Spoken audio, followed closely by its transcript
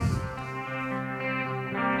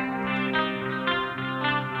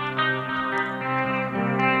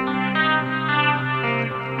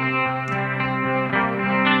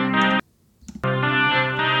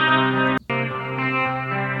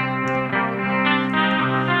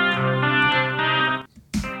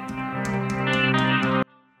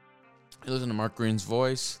You listen to Mark Green's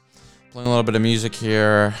voice. Playing a little bit of music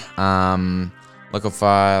here.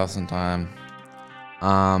 Lo-fi sometime.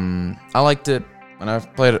 I liked it when I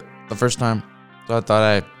played it the first time, so I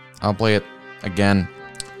thought I'll play it again.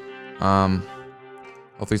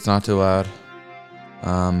 Hopefully it's not too loud.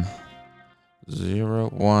 0,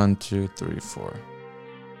 1, 2, 3, 4,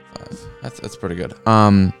 5. That's pretty good.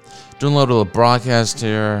 Doing a little broadcast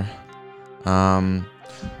here. I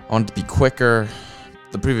want it to be quicker.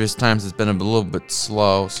 The previous times it's been a little bit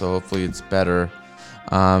slow, so hopefully it's better.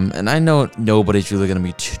 And I know nobody's really gonna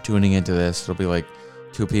be tuning into this. It'll be like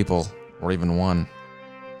 2 people or even 1,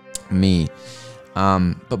 me.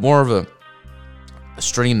 But more of a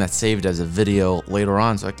stream that's saved as a video later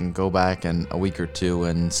on, so I can go back in a week or 2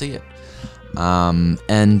 and see it. Got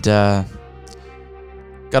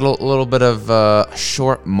a little bit of a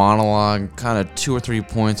short monologue, kind of 2 or 3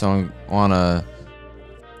 points I want to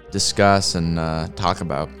discuss and talk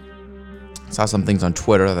about. Saw some things on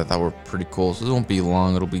Twitter that I thought were pretty cool, so it won't be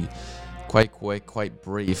long. It'll be quite quick, quite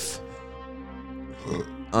brief.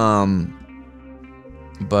 But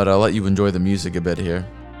I'll let you enjoy the music a bit here.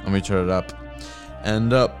 Let me turn it up.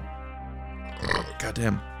 And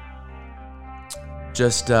goddamn,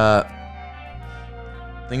 just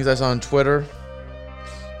things I saw on Twitter.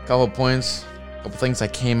 A couple points, a couple things I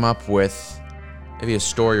came up with. Maybe a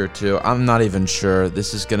story or 2. I'm not even sure.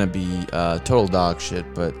 This is gonna be total dog shit,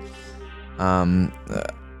 but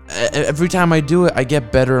every time I do it, I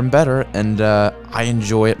get better and better, and I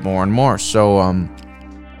enjoy it more and more. So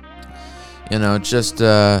just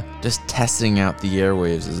testing out the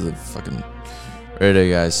airwaves, as the fucking radio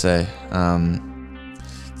guys say.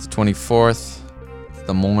 It's the 24th, it's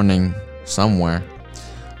the morning somewhere.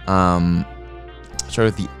 Start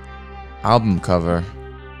with the album cover.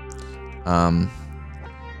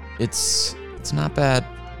 It's not bad.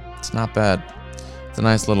 It's not bad. It's a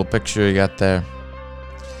nice little picture you got there.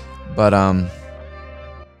 But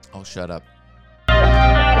oh, shut up.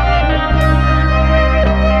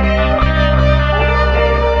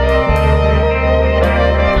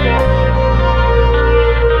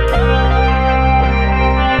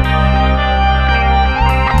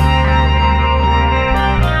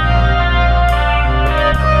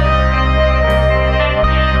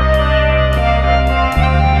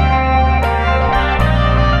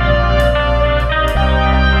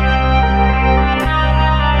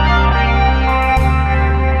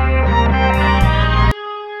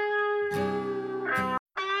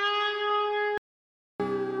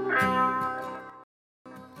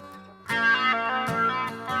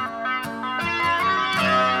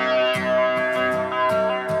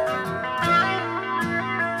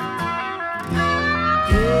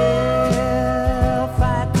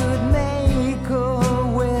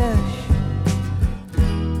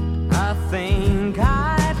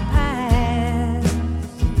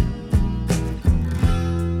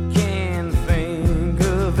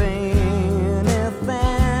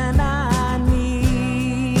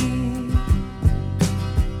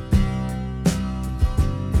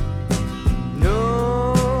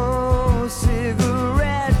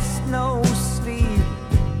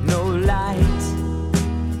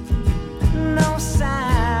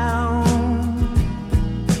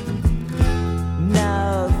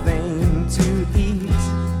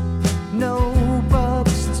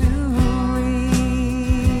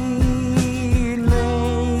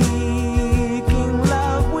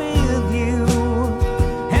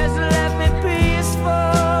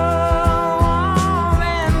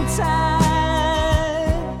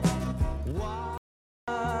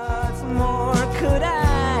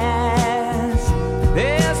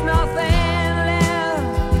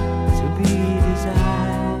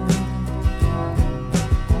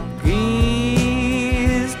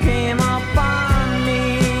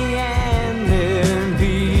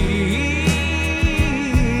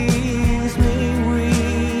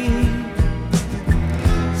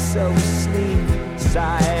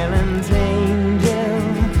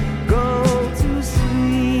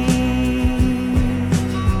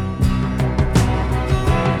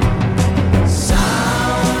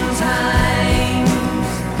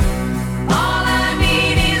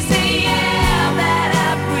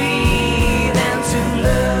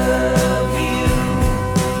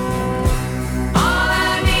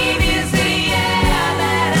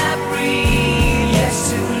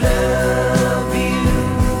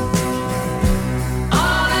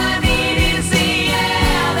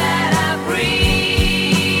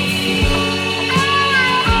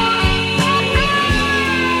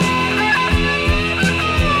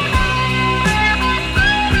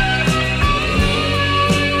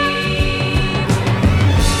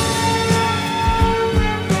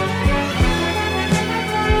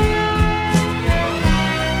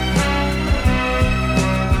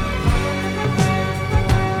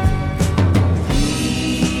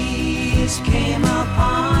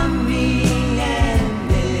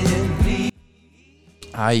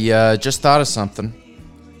 I just thought of something.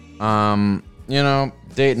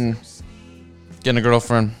 Dating, getting a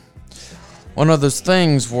girlfriend. One of those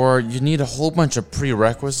things where you need a whole bunch of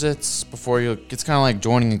prerequisites before you. It's kind of like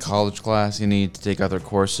joining a college class. You need to take other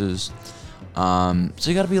courses. So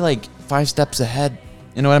you got to be like 5 steps ahead.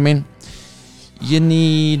 You know what I mean? You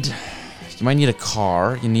might need a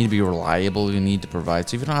car. You need to be reliable. You need to provide.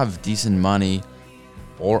 So if you don't have decent money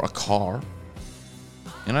or a car,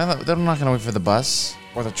 they're not going to wait for the bus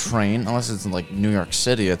or the train unless it's in like New York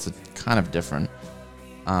City. It's kind of different.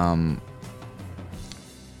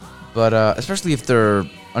 But especially if they're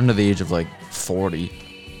under the age of like 40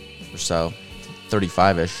 or so,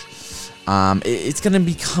 35-ish, it's going to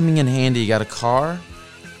be coming in handy. You got a car,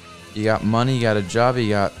 you got money, you got a job, you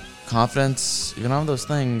got confidence. You can have those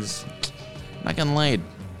things, not getting laid.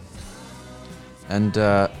 And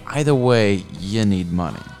either way, you need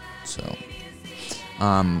money. So,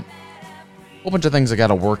 whole bunch of things I got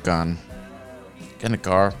to work on. Getting a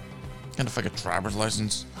car, getting a fucking driver's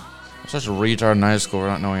license. I'm such a retard in high school for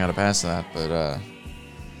not knowing how to pass that, but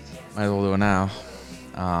might as well do it now.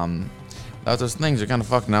 Without those things, you're kind of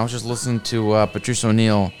fucked now. I was just listening to Patrice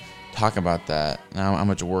O'Neal talk about that, now how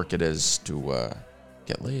much work it is to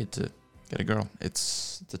get laid, to get a girl.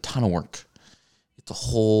 It's a ton of work. It's a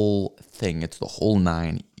whole thing. It's the whole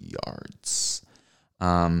 9 yards.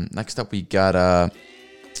 Next up, we got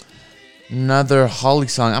another Holly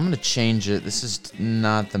song. I'm going to change it. This is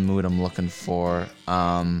not the mood I'm looking for.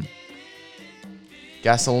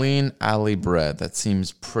 Gasoline Alley Bread. That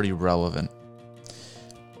seems pretty relevant.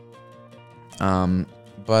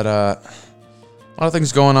 But a lot of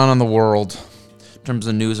things going on in the world in terms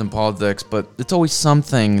of news and politics, but it's always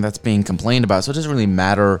something that's being complained about. So it doesn't really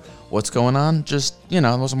matter what's going on. Just, the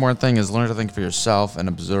most important thing is learn to think for yourself and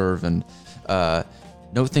observe and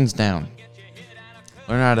note things down.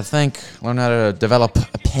 Learn how to think. Learn how to develop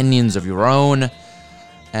opinions of your own.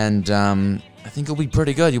 And I think you'll be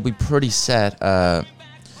pretty good. You'll be pretty set.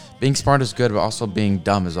 Being smart is good, but also being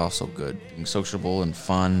dumb is also good. Being sociable and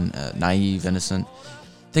fun, naive, innocent.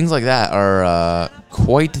 Things like that are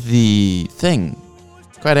quite the thing.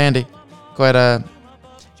 Quite handy. Quite,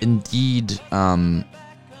 indeed, I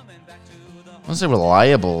won't say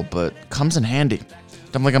reliable, but comes in handy.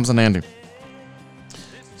 Definitely comes in handy.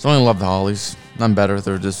 So I only love the Hollies. None better.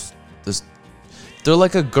 They're just they're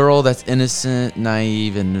like a girl that's innocent,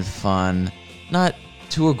 naive, and fun. Not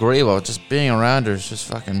too agreeable. Just being around her is just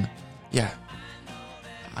fucking, yeah.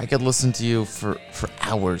 I could listen to you for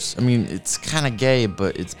hours. I mean, it's kind of gay,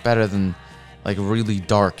 but it's better than like really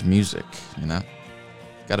dark music,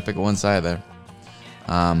 Gotta pick one side there.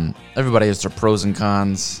 Everybody has their pros and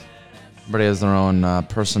cons. Everybody has their own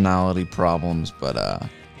personality problems, but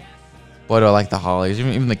boy, do I like the Hollies.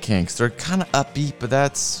 Even the Kinks. They're kind of upbeat, but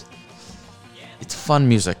it's fun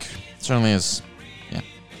music. It certainly is. Yeah.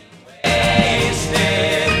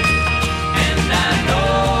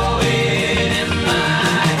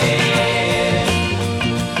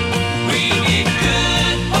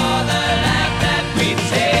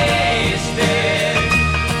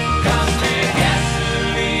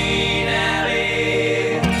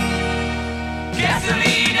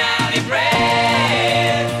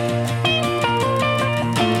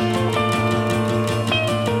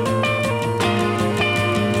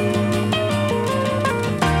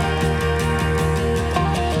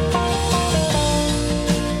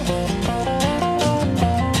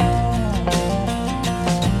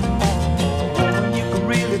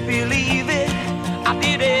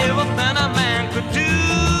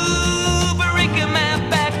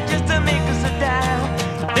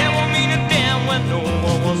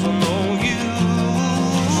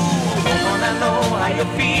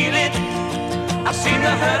 Feel it. I've seen the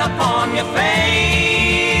hurt upon your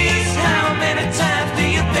face. How many times do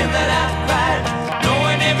you think that I've cried,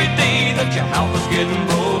 knowing every day that your heart was getting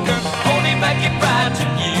broken, holding back your pride till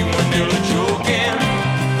you were nearly choking.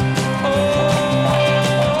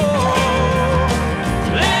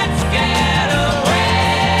 Let's get away,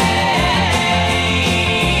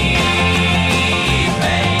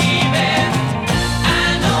 baby.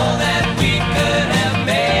 I know that we could have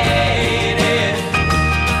made it.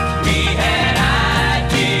 We had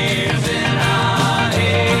ideas in our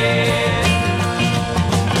head,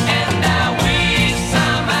 and I wish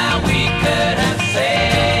somehow we could have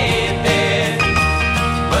saved it.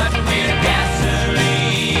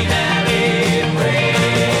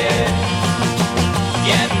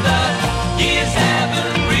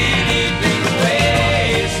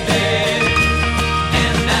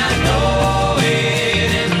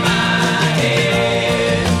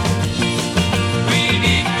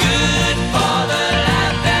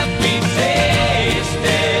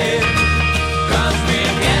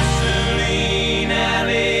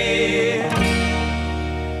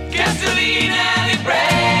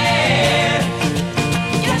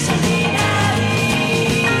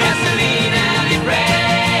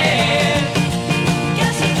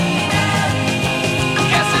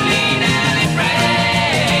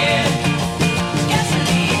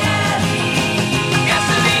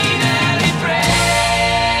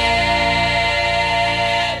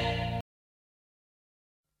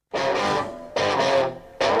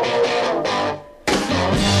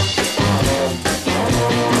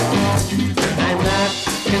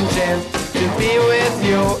 chance to be with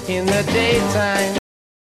you in the daytime.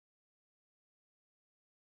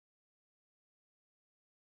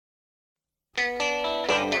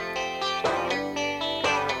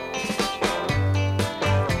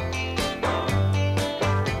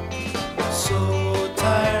 So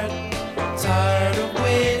tired, tired of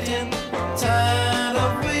waiting, tired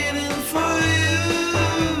of waiting for you.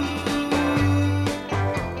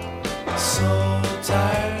 So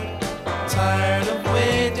tired, tired of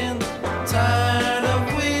waiting, tired of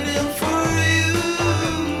waiting for you.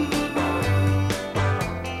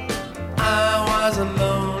 I was a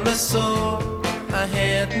lonely soul, I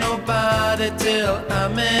had nobody till I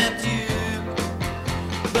met you.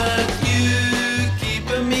 But you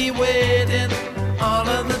keeping me waiting all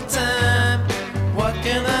of the time. What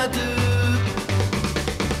can I do?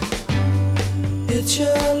 It's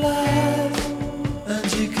your life,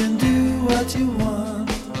 and you can do what you want.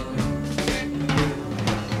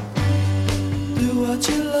 Do what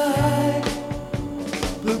you like,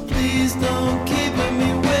 but please don't keep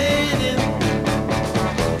me waiting.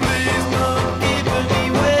 Please don't keep me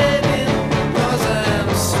waiting, 'cause I'm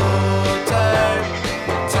so tired,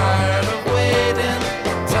 tired of waiting,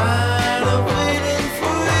 tired of waiting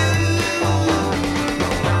for you.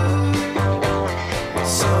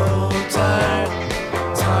 So tired,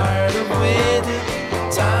 tired of waiting,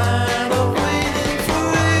 tired of waiting for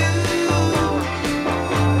you.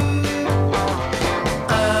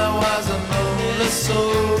 I was a lonely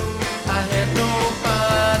soul, I had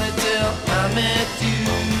nobody till I met you.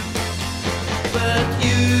 But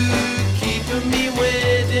you keeping me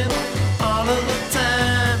waiting all of the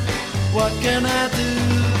time. What can I do?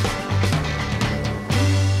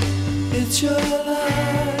 It's your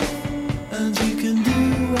life, and you can do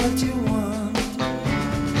what you want.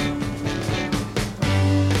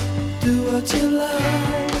 Do what you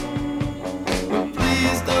like.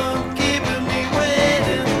 Please don't keep me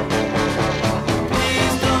waiting.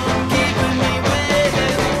 Please don't keep me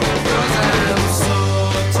waiting, 'cause I'm so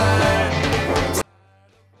tired.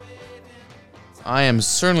 I am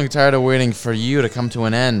certainly tired of waiting for you to come to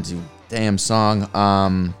an end, you damn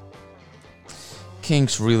song.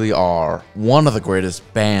 Kinks really are one of the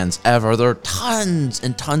greatest bands ever. There are tons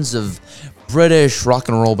and tons of British rock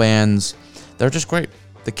and roll bands. They're just great.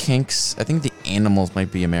 The Kinks, I think the Animals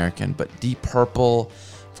might be American, but Deep Purple,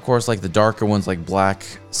 of course, like the darker ones like Black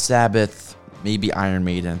Sabbath, maybe Iron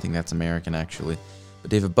Maiden, I think that's American actually.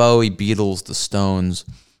 But David Bowie, Beatles, The Stones,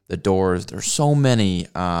 The Doors, there's so many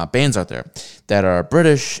bands out there that are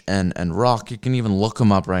British and rock. You can even look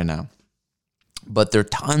them up right now. But there are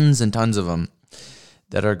tons and tons of them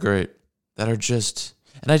that are great, that are just...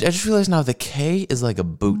 And I just realized now the K is like a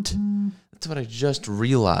boot. That's what I just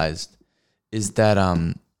realized, is that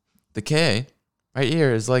the K right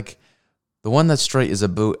here is like the one that's straight is a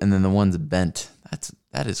boot and then the one's bent.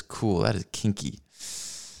 That is cool. That is kinky.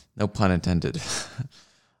 No pun intended.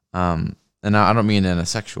 And I don't mean in a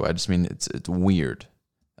sexual. I just mean it's weird.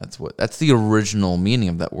 That's the original meaning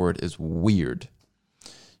of that word, is weird.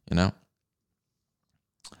 You know?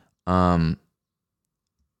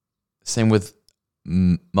 Same with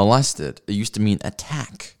molested. It used to mean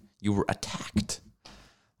attack. You were attacked.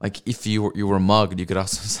 Like if you were mugged, you could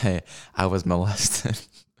also say, I was molested.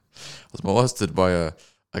 I was molested by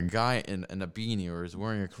a guy in a beanie, or is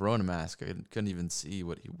wearing a Corona mask. I couldn't even see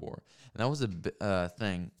what he wore. And that was a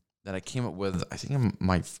thing that I came up with, I think, in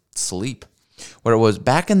my sleep. Where it was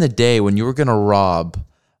back in the day when you were going to rob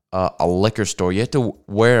a liquor store, you had to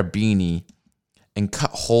wear a beanie and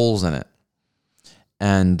cut holes in it.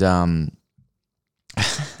 And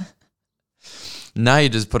now you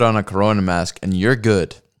just put on a Corona mask and you're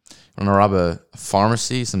good. You want to rob a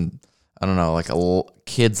pharmacy, I don't know, like a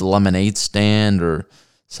kid's lemonade stand or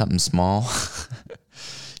something small.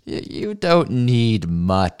 You don't need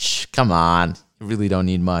much. Come on. You really don't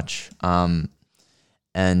need much. And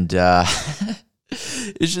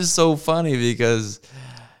it's just so funny because,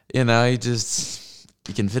 you know, you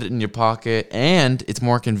can fit it in your pocket, and it's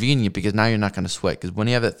more convenient because now you're not going to sweat. Because when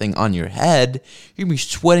you have that thing on your head, you're going to be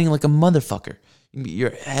sweating like a motherfucker. Your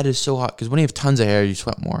head is so hot. Because when you have tons of hair, you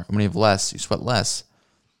sweat more. When you have less, you sweat less.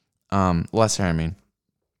 Less hair, I mean.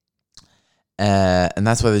 And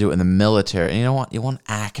that's why they do it in the military. And you know what? You want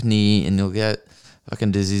acne, and you'll get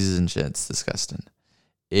fucking diseases and shit. It's disgusting.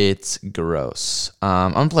 It's gross.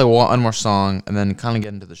 I'm going to play one more song and then kind of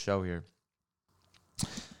get into the show here.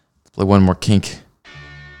 Let's play one more Kink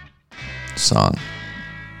song.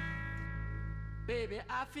 Baby,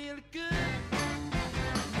 I feel good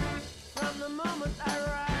from the moment I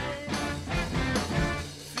rise.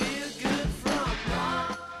 Feel good from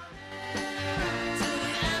morning to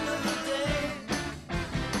the end of the day.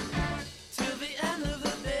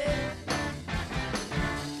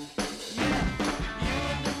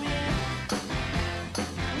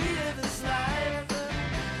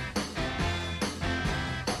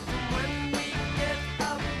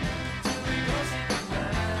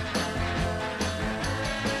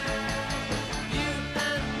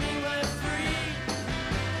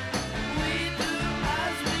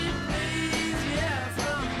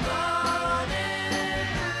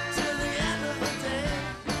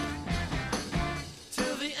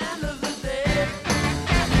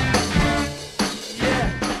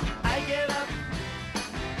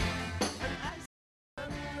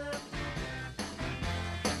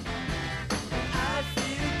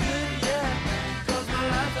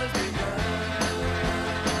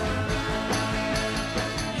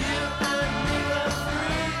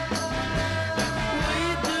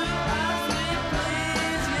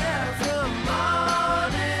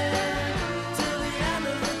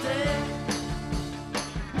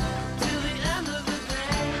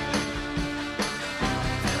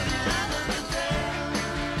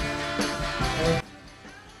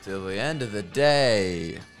 end of the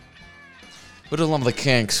day, who doesn't love the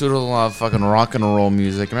Kinks? Who doesn't love fucking rock and roll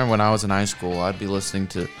music? I remember when I was in high school, I'd be listening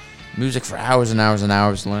to music for hours and hours and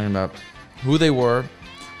hours, learning about who they were,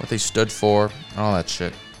 what they stood for, and all that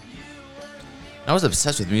shit. I was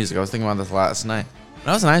obsessed with music. I was thinking about this last night. When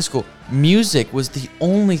I was in high school, music was the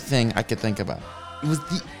only thing I could think about. It was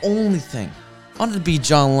the only thing. I wanted to be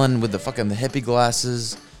John Lennon with the hippie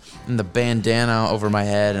glasses and the bandana over my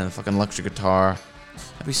head and the fucking electric guitar.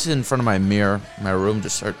 I'd be sitting in front of my mirror in my room,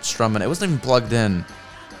 just start strumming. It wasn't even plugged in. It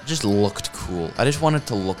just looked cool. I just wanted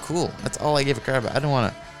to look cool. That's all I gave a care about. I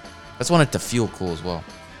just wanted to feel cool as well.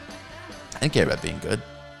 I didn't care about being good.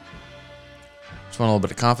 Just want a little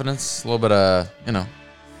bit of confidence, a little bit of,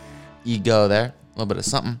 ego there, a little bit of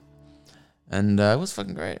something. And it was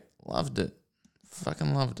fucking great. Loved it.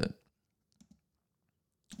 Fucking loved it.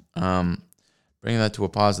 Bringing that to a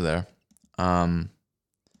pause there.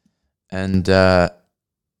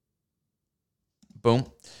 Boom.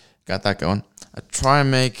 Got that going. I try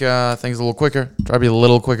and make things a little quicker. Try to be a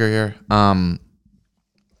little quicker here.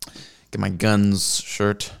 Get my guns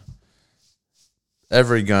shirt.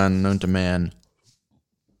 Every gun known to man.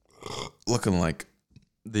 Looking like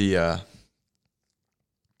the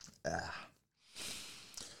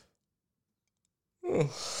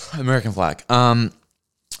American flag.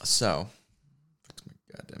 So fix my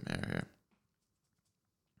goddamn hair here.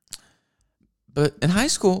 But in high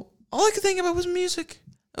school, all I could think about was music.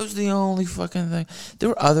 That was the only fucking thing. There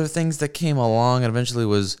were other things that came along, and eventually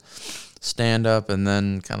was stand-up, and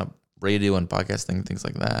then kind of radio and podcasting, things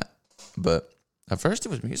like that. But at first, it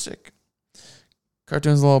was music.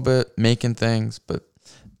 Cartoons a little bit, making things, but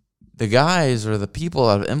the guys or the people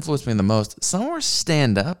that have influenced me the most, some were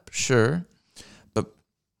stand-up, sure, but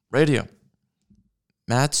radio.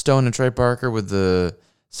 Matt Stone and Trey Parker with the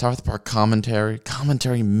South Park commentary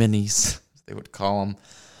minis, as they would call them.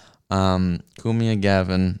 Kumi and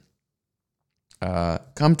Gavin.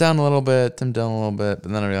 Come down a little bit, Tim Dillon a little bit, but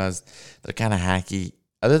then I realized they're kind of hacky.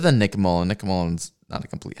 Other than Nick Mullen. Nick Mullen's not a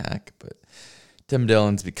complete hack, but Tim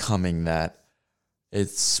Dillon's becoming that.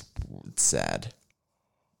 It's sad.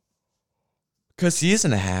 Because he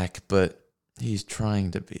isn't a hack, but he's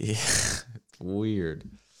trying to be. It's weird.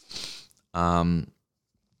 I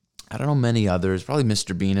don't know many others. Probably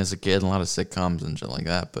Mr. Bean as a kid and a lot of sitcoms and shit like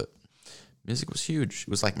that, but music was huge. It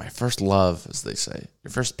was like my first love, as they say.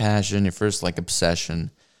 Your first passion, your first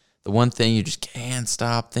obsession. The one thing you just can't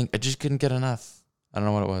stop thinking. I just couldn't get enough. I don't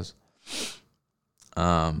know what it was. It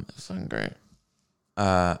was fucking great.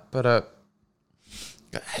 But I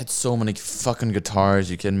had so many fucking guitars.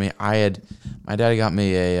 You kidding me? My daddy got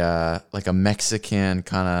me a Mexican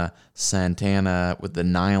kind of Santana with the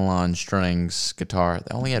nylon strings guitar.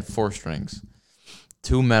 They only had 4 strings,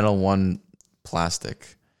 2 metal, 1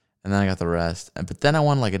 plastic, and then I got the rest. But then I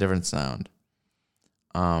wanted a different sound.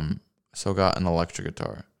 So got an electric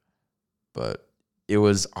guitar, but it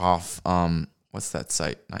was off. What's that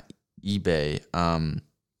site? Not eBay. Not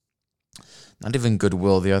even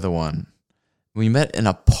Goodwill. The other one. We met in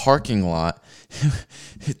a parking lot.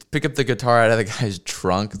 Pick up the guitar out of the guy's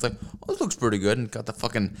trunk. It's like, oh, this looks pretty good. And got the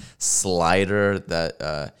fucking slider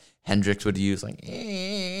that Hendrix would use.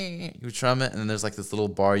 You would strum it, and then there's this little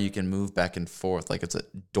bar you can move back and forth, like it's a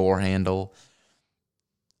door handle.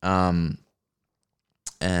 And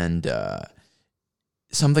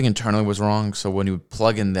something internally was wrong. So when you would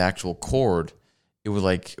plug in the actual cord, it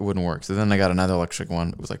wouldn't work. So then I got another electric one.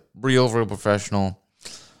 It was real professional.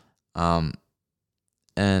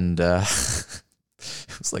 And it was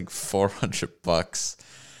 $400.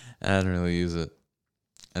 I didn't really use it.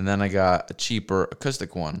 And then I got a cheaper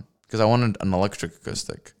acoustic one because I wanted an electric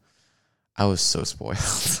acoustic. I was so spoiled.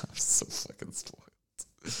 I was so fucking spoiled.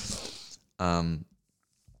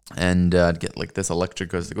 And I'd get this electric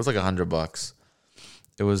acoustic. It was $100.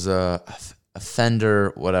 It was a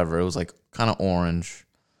Fender, whatever. It was kind of orange.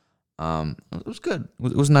 It was good.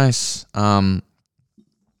 It was nice. Had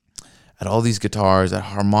all these guitars, that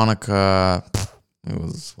harmonica. It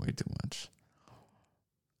was way too much.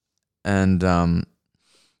 And I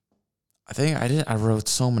think I wrote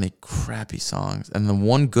so many crappy songs, and the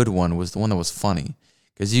one good one was the one that was funny,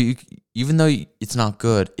 because even though it's not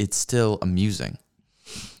good, it's still amusing.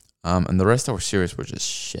 And the rest that were serious were just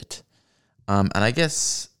shit. And I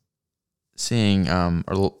guess seeing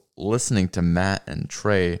or listening to Matt and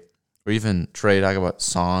Trey, or even Trey talk about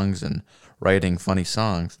songs and writing funny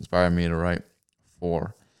songs, inspired me to write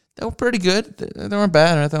 4. They were pretty good. They weren't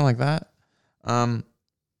bad or anything like that.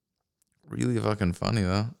 Really fucking funny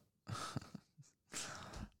though.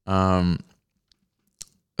 I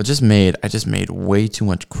just made way too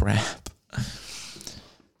much crap.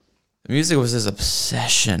 The music was this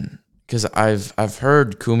obsession. because I've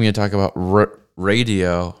heard Kumia talk about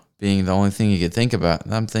radio being the only thing you could think about,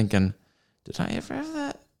 and I'm thinking, did I ever have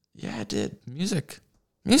that? Yeah, I did. Music.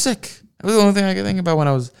 That was the only thing I could think about when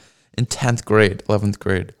I was in 10th grade, 11th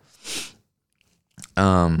grade. Yeah,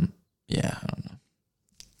 I don't know.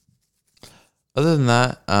 Other than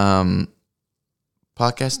that,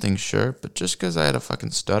 podcasting, sure, but just because I had a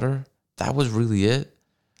fucking stutter, that was really it.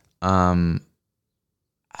 I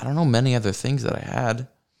don't know many other things that I had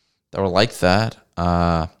that were like that.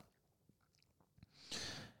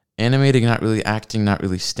 Animating, not really. Acting, not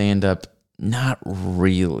really. Stand-up, not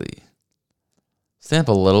really. Stand-up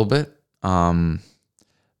a little bit. But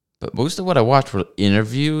most of what I watched were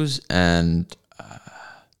interviews and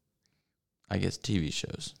I guess TV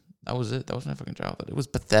shows. That was it. That was my fucking childhood. It was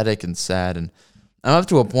pathetic and sad, and I'm up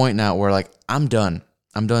to a point now where like I'm done.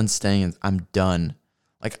 I'm done staying. I'm done.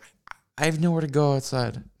 Like I have nowhere to go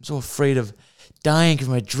outside. I'm so afraid of dying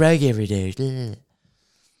from a drag every day.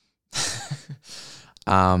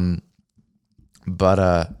 But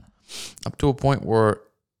up to a point where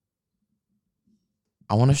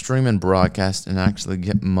I want to stream and broadcast and actually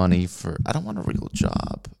get money for. I don't want a real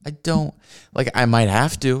job. I don't like. I might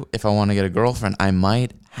have to if I want to get a girlfriend. I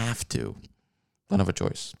might have to. Don't have a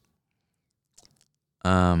choice.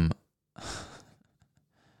 I'll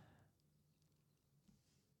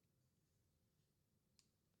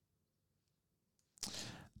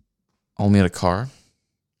need a car.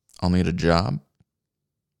 I'll need a job.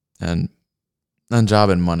 And then job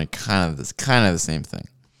and money kind of the same thing.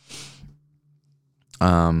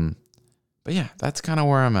 But yeah, that's kind of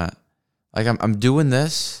where I'm at. Like I'm doing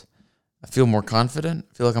this. I feel more confident.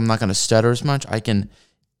 I feel like I'm not going to stutter as much. I can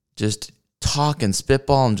just talk and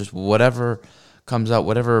spitball and just whatever comes out,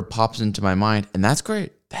 whatever pops into my mind. And that's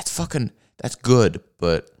great. That's good.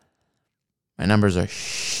 But my numbers are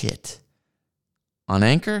shit. On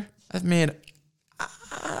Anchor, I've made,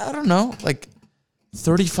 I don't know, like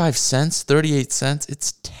 35 cents, 38 cents.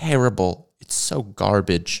 It's terrible. It's so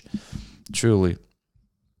garbage. Truly.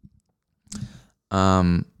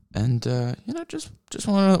 Just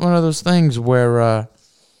one of those things where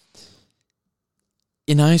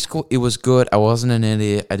in high school it was good. I wasn't an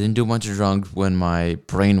idiot. I didn't do a bunch of drugs when my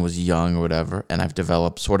brain was young or whatever, and I've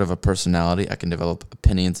developed sort of a personality. I can develop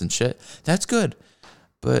opinions and shit. That's good.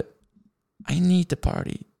 But I need to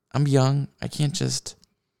party. I'm young. I can't just...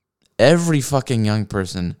 Every fucking young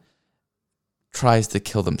person tries to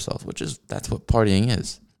kill themselves, that's what partying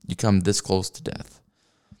is. You come this close to death.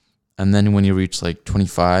 And then when you reach like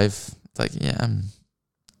 25, it's like, yeah,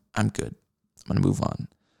 I'm good. I'm going to move on.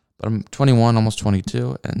 But I'm 21, almost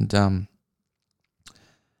 22, and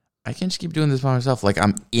I can't just keep doing this by myself. Like,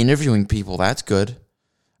 I'm interviewing people. That's good.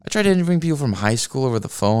 I tried interviewing people from high school over the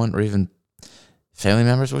phone or even family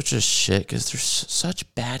members, which is shit because they're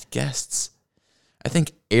such bad guests. I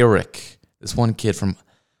think Eric, this one kid from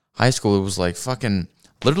high school, it was like fucking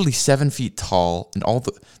literally 7 feet tall, and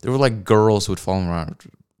there were like girls who would follow him around.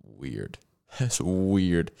 Weird. That's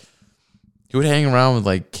weird. He would hang around with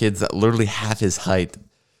like kids that literally half his height.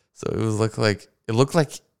 So it looked like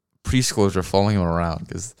preschoolers were following him around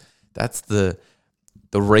because that's the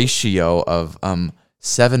ratio of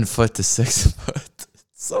 7 foot to 6 foot. It's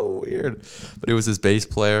so weird. But it was his bass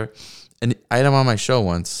player, and I had him on my show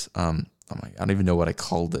once. I don't even know what I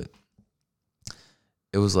called it.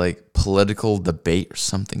 It was like political debate or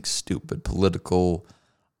something stupid. Political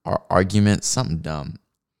argument, something dumb.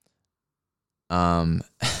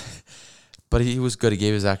 But he was good. He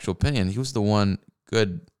gave his actual opinion. He was the one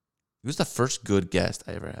good. He was the first good guest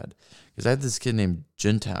I ever had. Because I had this kid named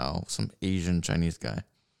Jintao, some Asian Chinese guy.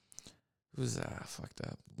 He was fucked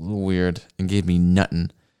up, a little weird, and gave me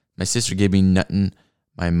nothing. My sister gave me nothing.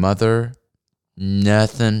 My mother,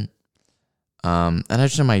 nothing. And I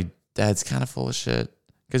just know my dad's kind of full of shit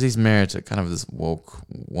because he's married to kind of this woke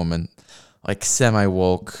woman, like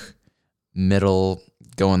semi-woke, middle,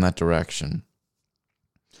 go in that direction.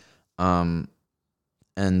 And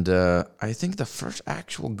I think the first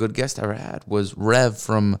actual good guest I ever had was Rev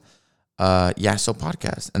from Yasso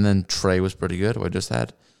Podcast, and then Trey was pretty good, who I just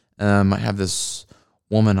had. I have this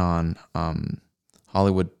woman on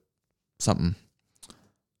Hollywood something.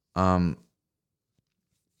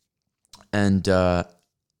 And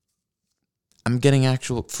I'm getting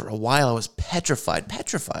actual... For a while, I was petrified.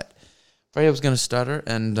 Afraid I was going to stutter.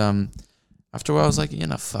 And after a while, I was like,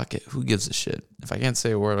 fuck it. Who gives a shit? If I can't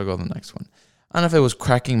say a word, I'll go to the next one. I don't know if it was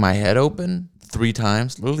cracking my head open 3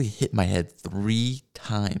 times. Literally hit my head 3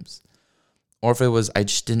 times. Or if it was I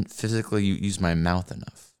just didn't physically use my mouth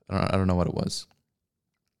enough. I don't know what it was.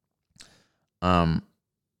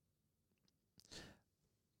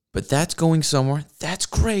 But that's going somewhere. That's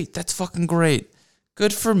great. That's fucking great.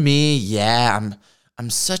 Good for me. Yeah, I'm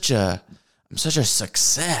such a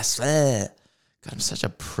success. Ugh. God, I'm such a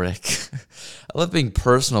prick. I love being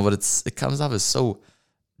personal, but it comes off as so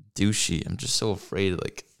douchey. I'm just so afraid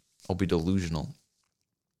like I'll be delusional.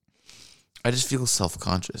 I just feel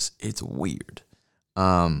self-conscious. It's weird.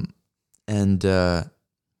 So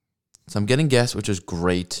I'm getting guests, which is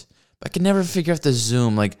great. But I can never figure out the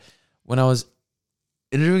Zoom. Like when I was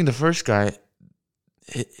interviewing the first guy,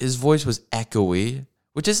 his voice was echoey,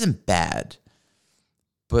 which isn't bad.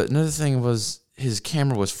 But another thing was his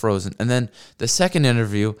camera was frozen. And then the second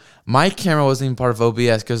interview, my camera wasn't even part of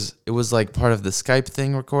OBS because it was like part of the Skype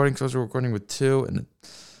thing recording. So I was recording with two and it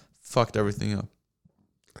fucked everything up.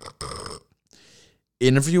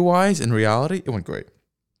 Interview-wise, in reality, it went great.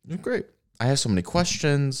 It went great. I had so many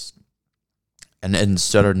questions and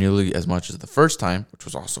stuttered nearly as much as the first time, which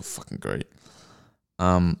was also fucking great.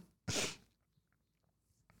 I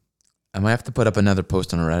might have to put up another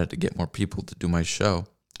post on Reddit to get more people to do my show.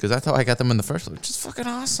 Because that's how I got them in the first place, which is fucking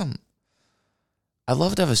awesome. I'd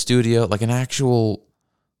love to have a studio, like an actual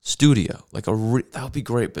studio. Like that would be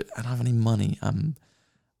great, but I don't have any money.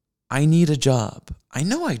 I need a job. I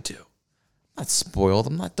know I do. I'm not spoiled.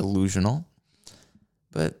 I'm not delusional.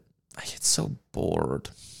 But I get so bored.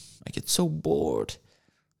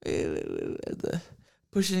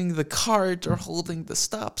 Pushing the cart or holding the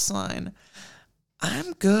stop sign.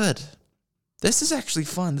 I'm good. This is actually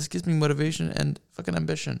fun. This gives me motivation and fucking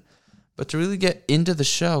ambition. But to really get into the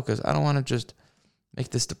show, because I don't want to just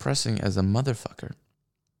make this depressing as a motherfucker.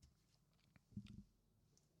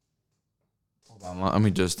 Hold on, let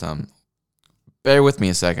me just bear with me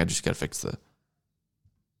a sec. I just gotta fix the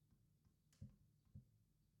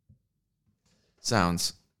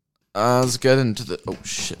sounds. Let's get into the oh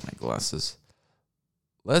shit, my glasses.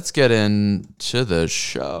 Let's get into the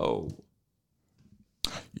show.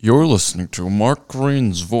 You're listening to Mark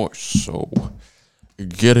Green's voice, so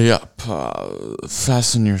giddy up,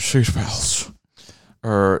 fasten your seatbelts,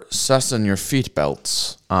 or fasten your feet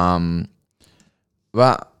belts. But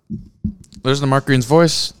there's the Mark Green's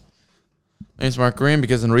voice. My name's Mark Green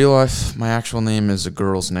because in real life, my actual name is a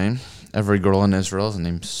girl's name. Every girl in Israel is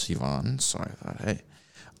named Sivan, so I thought, hey,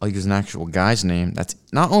 I'll use an actual guy's name that's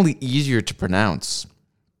not only easier to pronounce,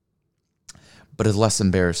 but is less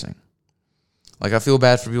embarrassing. Like, I feel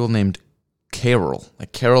bad for people named Carol,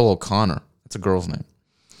 like Carol O'Connor. That's a girl's name.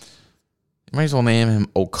 You might as well name him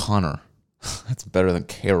O'Connor. That's better than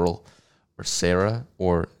Carol or Sarah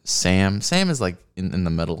or Sam. Sam is like in the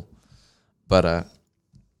middle. But I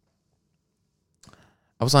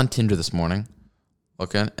was on Tinder this morning,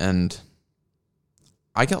 looking, and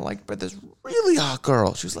I got liked by this really hot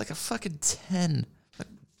girl. She was like a fucking 10. Like,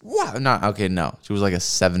 wow. No. She was like a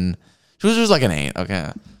 7. She was just like an 8.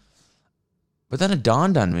 Okay. But then it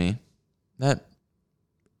dawned on me that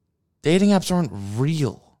dating apps aren't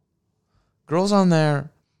real. Girls on there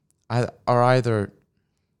are either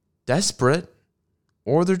desperate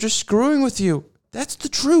or they're just screwing with you. That's the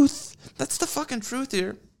truth. That's the fucking truth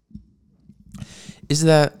here. Is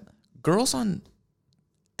that girls on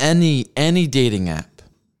any dating app,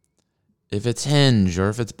 if it's Hinge or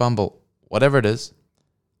if it's Bumble, whatever it is,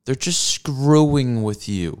 they're just screwing with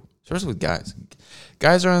you. Especially with guys.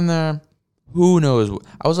 Guys are on there. Who knows?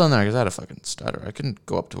 I was on there because I had a fucking stutter. I couldn't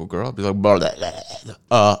go up to a girl. I'd be like,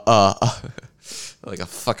 like a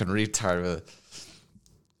fucking retard with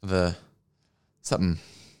the something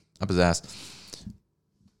up his ass.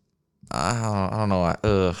 I don't know why.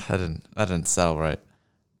 That didn't settle right.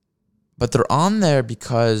 But they're on there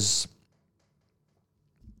because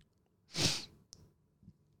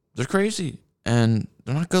they're crazy and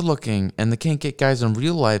they're not good looking and they can't get guys in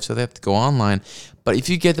real life, so they have to go online. But if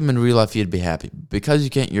you get them in real life, you'd be happy. Because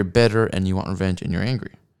you can't, you're bitter and you want revenge and you're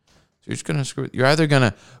angry. So you're just gonna you're either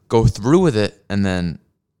gonna go through with it and then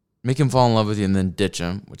make him fall in love with you and then ditch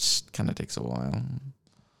him, which kind of takes a while.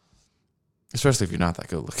 Especially if you're not that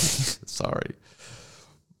good looking. Sorry.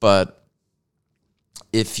 But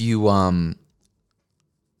if you're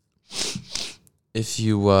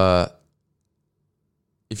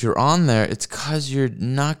on there, it's because you're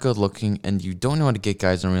not good looking and you don't know how to get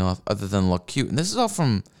guys in real life other than look cute. And this is all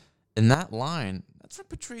from, in that line, that's from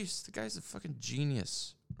Patrice. The guy's a fucking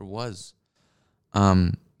genius, or was.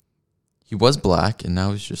 He was black and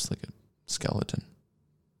now he's just like a skeleton.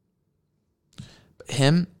 But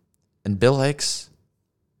him and Bill Hicks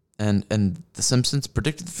and The Simpsons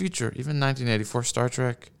predicted the future. Even 1984 Star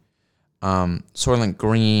Trek, Soylent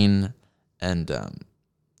Green, and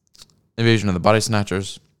Invasion of the Body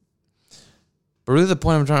Snatchers. But really the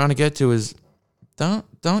point I'm trying to get to is don't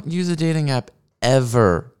use a dating app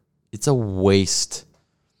ever. It's a waste.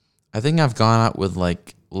 I think I've gone out with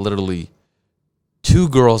like literally 2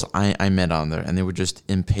 girls I met on there, and they were just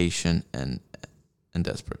impatient and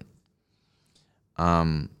desperate.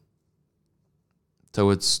 So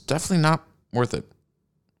it's definitely not worth it.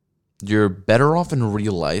 You're better off in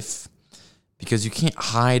real life because you can't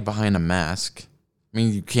hide behind a mask. I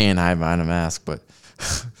mean, you can hide behind a mask, but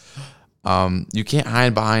you can't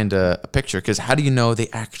hide behind a picture because how do you know they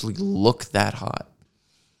actually look that hot?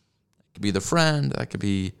 It could be the friend. That could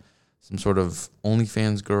be some sort of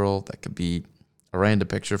OnlyFans girl. That could be a random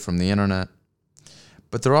picture from the internet.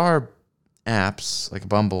 But there are apps like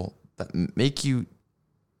Bumble that make you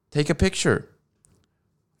take a picture.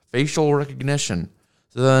 Facial recognition.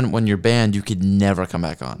 So then when you're banned, you could never come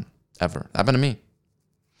back on. Ever. Happened to me.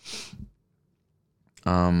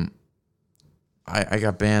 I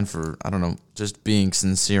got banned for, I don't know, just being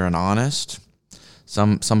sincere and honest.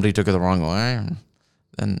 Somebody took it the wrong way.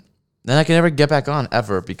 Then I can never get back on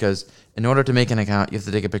ever because in order to make an account, you have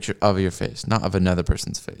to take a picture of your face, not of another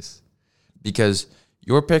person's face. Because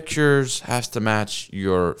your pictures has to match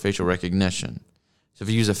your facial recognition. So if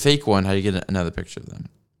you use a fake one, how do you get another picture of them?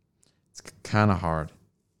 It's kind of hard.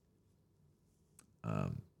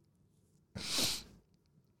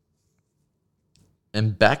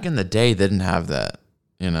 And back in the day, they didn't have that,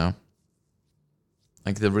 you know?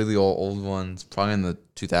 Like the really old ones, probably in the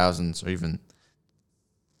 2000s or even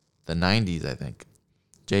the 90s, I think.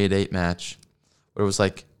 J-Date match. Where it was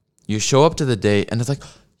like, you show up to the date and it's like,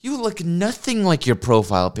 you look nothing like your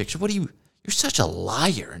profile picture. You're such a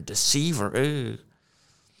liar and deceiver. Ugh.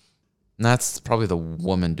 And that's probably the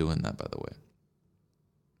woman doing that, by the way.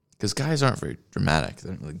 Because guys aren't very dramatic. They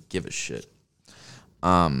don't really give a shit.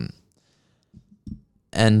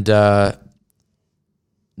 And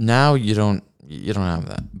now you don't have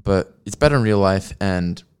that. But it's better in real life.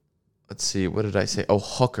 And let's see, what did I say? Oh,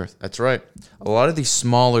 Hooker. That's right. A lot of these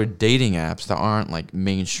smaller dating apps that aren't like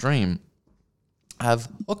mainstream have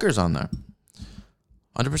hookers on there.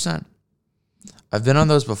 100%. I've been on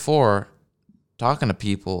those before talking to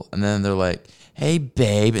people, and then they're like, hey,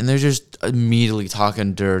 babe, and they're just immediately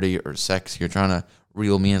talking dirty or sexy or trying to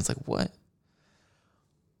reel me in. It's like, what?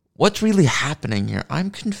 What's really happening here? I'm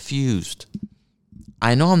confused.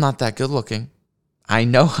 I know I'm not that good looking. I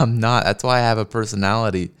know I'm not. That's why I have a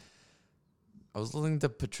personality. I was listening to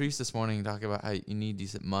Patrice this morning talk about how you need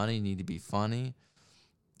decent money, you need to be funny,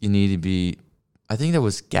 you need to be, I think that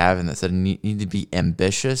was Gavin that said you need to be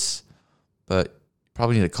ambitious, but you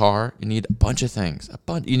probably need a car. You need a bunch of things.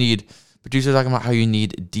 You need, Patrice talking about how you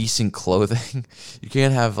need decent clothing. You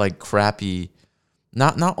can't have like crappy,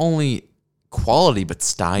 not only quality, but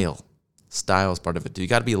style. Style is part of it too. You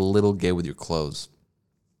got to be a little gay with your clothes.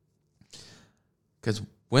 Because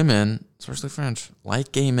women, especially French,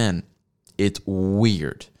 like gay men. It's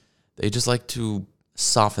weird. They just like to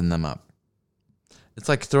soften them up. It's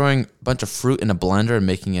like throwing a bunch of fruit in a blender and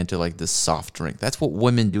making it into like this soft drink. That's what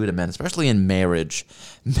women do to men, especially in marriage.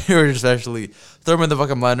 Marriage especially. Throw them in the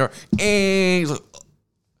fucking blender. And like,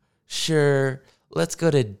 sure, let's go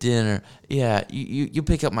to dinner. Yeah, you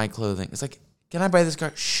pick up my clothing. It's like, can I buy this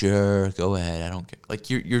car? Sure, go ahead. I don't care. Like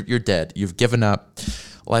you're dead. You've given up.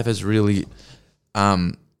 Life has really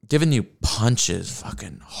given you punches,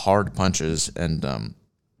 fucking hard punches, and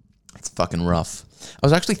it's fucking rough. I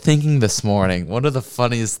was actually thinking this morning, one of the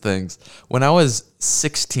funniest things, when I was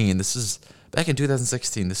 16, this is back in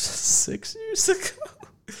 2016, this is 6 years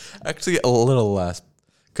ago. Actually, a little less,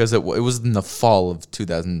 because it was in the fall of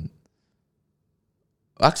 2000.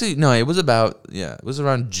 Actually, no, it was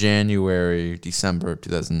around January, December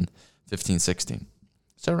 2015, 16.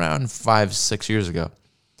 So around 5-6 years ago.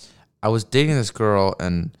 I was dating this girl,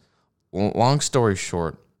 and long story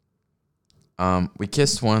short, we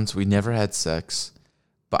kissed once. We never had sex,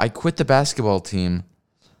 but I quit the basketball team.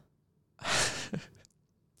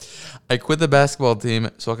 I quit the basketball team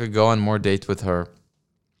so I could go on more dates with her,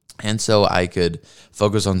 and so I could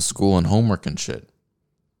focus on school and homework and shit.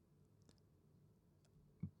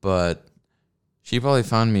 But she probably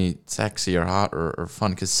found me sexy or hot or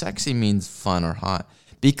fun, because sexy means fun or hot,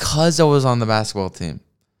 because I was on the basketball team.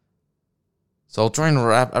 So I'll try and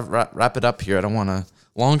wrap it up here. I don't want to,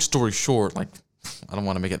 long story short, like, I don't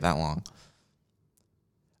want to make it that long.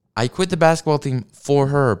 I quit the basketball team for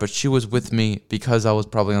her, but she was with me because I was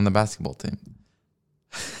probably on the basketball team.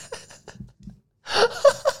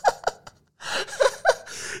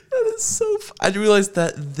 That is so I realized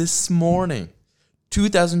that this morning,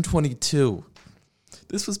 2022.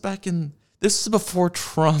 This was before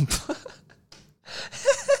Trump.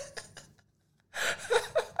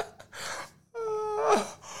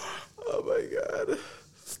 Oh my God.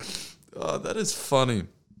 Oh, that is funny.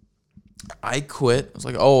 I quit. I was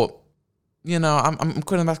like, oh, you know, I'm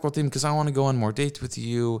quitting the basketball team because I want to go on more dates with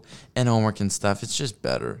you and homework and stuff. It's just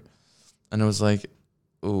better. And it was like,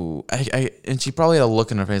 ooh, and she probably had a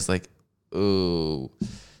look in her face like, ooh,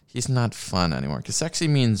 he's not fun anymore. Because sexy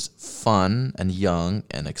means fun and young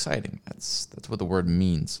and exciting. That's what the word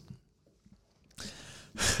means.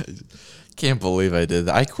 Can't believe I did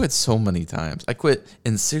that. I quit so many times. I quit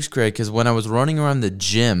in 6th grade because when I was running around the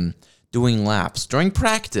gym doing laps during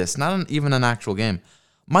practice, not even an actual game,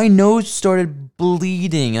 my nose started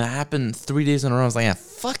bleeding, and it happened 3 days in a row. I was like, yeah,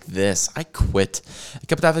 fuck this. I quit. I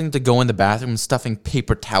kept having to go in the bathroom and stuffing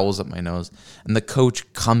paper towels up my nose. And the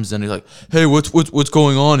coach comes in. He's like, hey, what's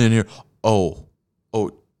going on in here? Oh,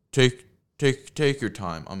 take your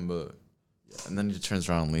time. And then he turns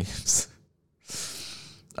around and leaves.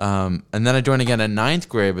 And then I joined again in 9th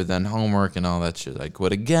grade, but then homework and all that shit, I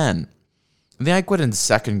quit again. And then I quit in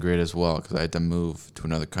 2nd grade as well because I had to move to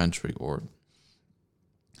another country, or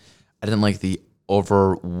I didn't like the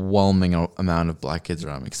overwhelming amount of black kids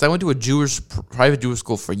around me. Because I went to a private Jewish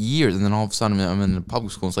school for years, and then all of a sudden I'm in a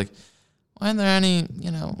public school. It's like, why aren't there any,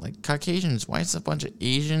 like Caucasians? Why is it a bunch of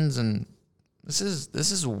Asians? And this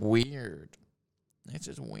is weird. It's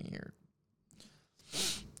just weird.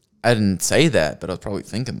 I didn't say that, but I was probably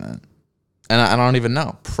thinking that. And I don't even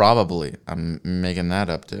know. Probably. I'm making that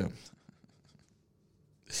up too.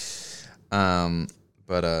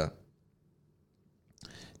 But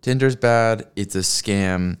Tinder's bad. It's a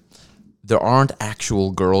scam. There aren't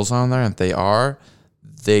actual girls on there. If they are,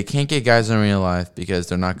 they can't get guys in real life because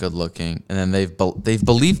they're not good looking. And then they've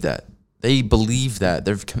believed that. They believe that.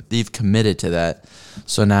 They've committed to that.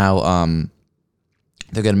 So now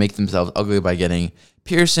they're gonna make themselves ugly by getting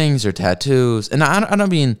piercings or tattoos. And I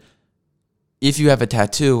don't mean if you have a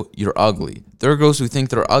tattoo, you're ugly. There are girls who think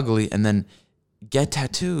they're ugly and then get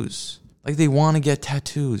tattoos. Like, they want to get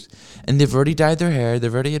tattoos. And they've already dyed their hair.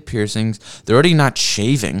 They've already had piercings. They're already not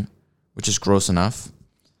shaving, which is gross enough.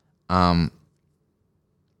 And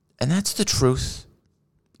that's the truth.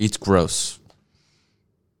 It's gross.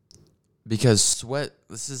 Because sweat,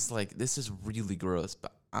 this is really gross.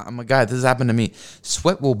 But I'm a guy, this has happened to me.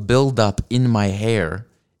 Sweat will build up in my hair,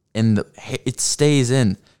 and it stays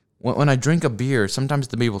in. When I drink a beer, sometimes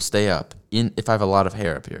the beer will stay up if I have a lot of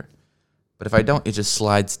hair up here. But if I don't, it just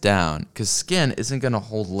slides down because skin isn't going to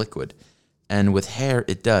hold liquid. And with hair,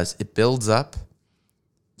 it does. It builds up.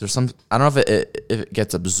 I don't know if it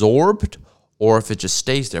gets absorbed or if it just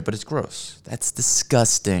stays there, but it's gross. That's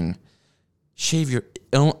disgusting. Shave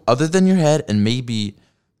other than your head and maybe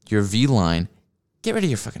your V-line, get rid of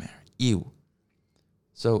your fucking hair. Ew.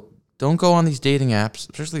 So don't go on these dating apps,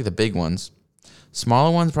 especially the big ones.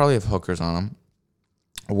 Smaller ones probably have hookers on them.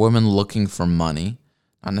 A woman looking for money.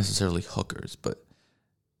 Not necessarily hookers, but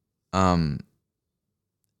and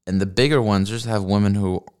the bigger ones just have women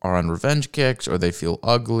who are on revenge kicks, or they feel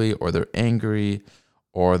ugly, or they're angry,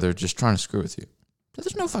 or they're just trying to screw with you. So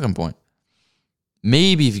there's no fucking point.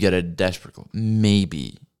 Maybe if you get a desperate call,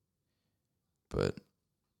 maybe, but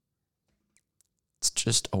it's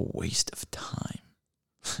just a waste of time.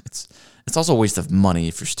 It's also a waste of money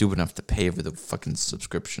if you're stupid enough to pay for the fucking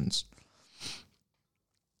subscriptions.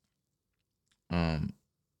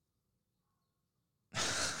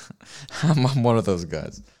 I'm one of those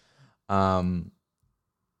guys. And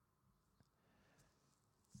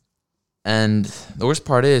the worst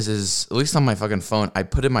part is at least on my fucking phone, I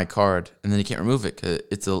put in my card and then you can't remove it because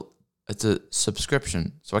it's a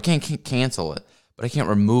subscription. So I can't cancel it, but I can't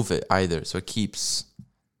remove it either. So it keeps.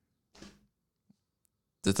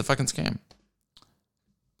 It's a fucking scam.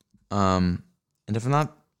 And if I'm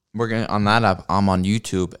not working on that app, I'm on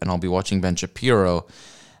YouTube and I'll be watching Ben Shapiro.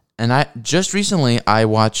 And I just recently I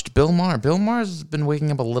watched Bill Maher. Bill Maher's been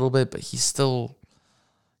waking up a little bit, but he's still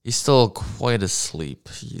quite asleep.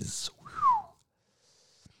 He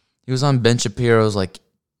was on Ben Shapiro's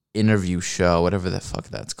interview show, whatever the fuck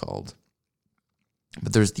that's called.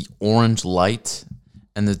 But there's the orange light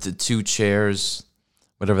and there's the two chairs,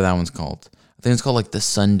 whatever that one's called. I think it's called the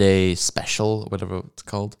Sunday Special, whatever it's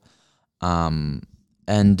called.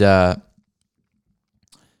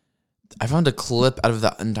 I found a clip out of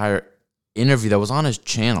the entire interview that was on his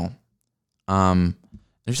channel. He was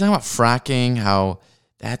talking about fracking, how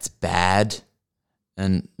that's bad,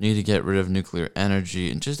 and need to get rid of nuclear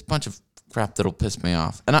energy, and just a bunch of crap that'll piss me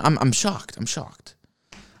off. And I'm shocked. I'm shocked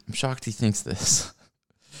he thinks this.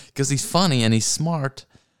 Because he's funny and he's smart,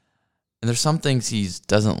 and there's some things he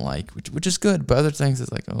doesn't like, which is good, but other things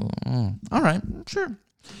it's like, oh, all right, sure.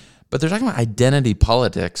 But they're talking about identity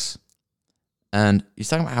politics. And he's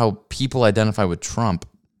talking about how people identify with Trump,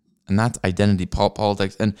 and that's identity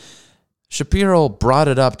politics. And Shapiro brought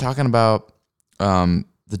it up talking about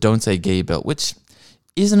the Don't Say Gay bill, which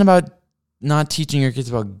isn't about not teaching your kids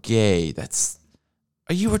about gay.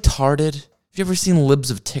 Are you retarded? Have you ever seen libs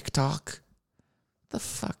of TikTok? The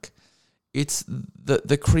fuck? It's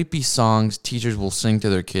the creepy songs teachers will sing to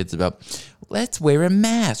their kids about, let's wear a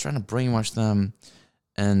mask, trying to brainwash them.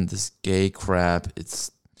 And this gay crap, it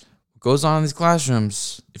goes on in these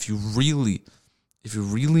classrooms. If you really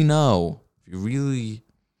know,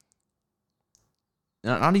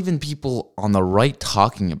 not even people on the right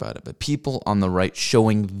talking about it, but people on the right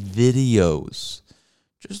showing videos.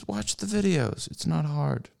 Just watch the videos. It's not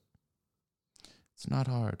hard. It's not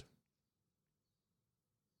hard.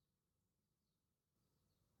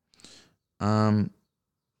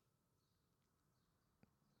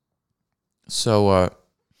 So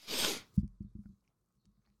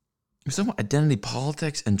identity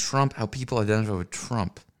politics and Trump, how people identify with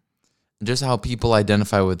Trump, and just how people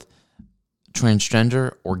identify with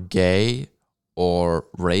transgender or gay or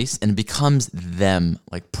race, and it becomes them.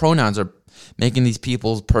 Like pronouns are making these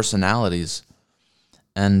people's personalities,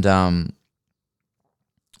 and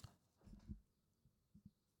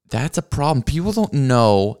that's a problem. People don't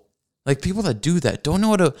know. Like, people that do that don't know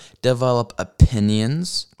how to develop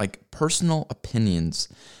opinions, like personal opinions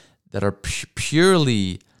that are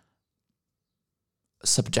purely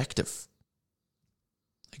subjective.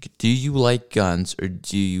 Like, do you like guns or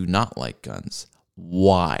do you not like guns?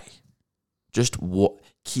 Why? Just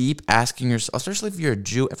keep asking yourself, especially if you're a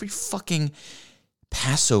Jew, every fucking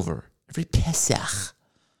Passover, every Pesach,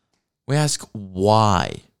 we ask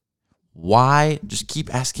why. Why? Just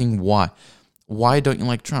keep asking why. Why don't you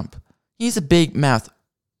like Trump? He's a big mouth.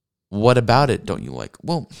 What about it don't you like?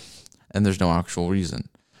 Well, and there's no actual reason.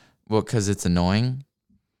 Well, because it's annoying.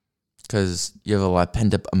 Because you have a lot of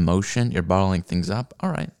pent-up emotion. You're bottling things up.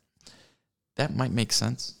 All right. That might make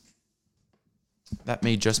sense. That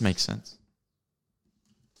may just make sense.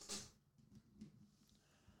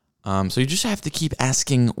 So you just have to keep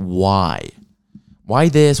asking why. Why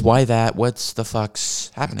this? Why that? What's the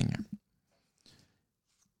fuck's happening here?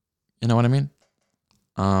 You know what I mean?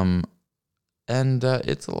 And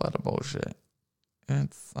it's a lot of bullshit.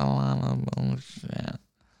 It's a lot of bullshit.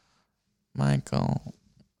 Michael,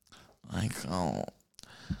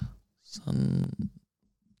 son,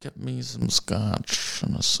 get me some scotch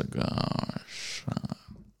and a cigar.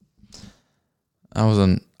 I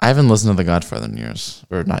haven't listened to The Godfather in years,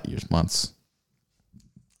 or not years, months.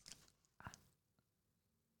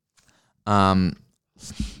 So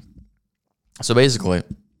basically,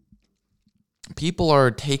 people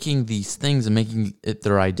are taking these things and making it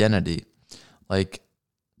their identity. Like,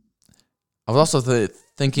 I was also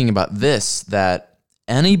thinking about this, that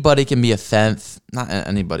anybody can be not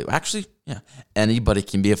anybody. Actually, yeah, anybody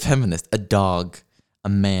can be a feminist. A dog, a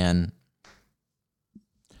man.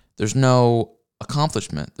 There's no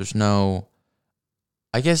accomplishment. There's no.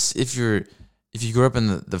 I guess if you grew up in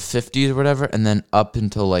the 50s or whatever, and then up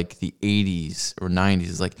until like the 80s or 90s,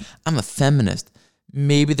 it's like, I'm a feminist.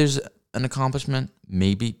 Maybe there's an accomplishment,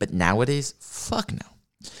 maybe, but nowadays, fuck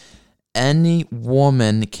no. Any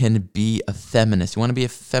woman can be a feminist. You want to be a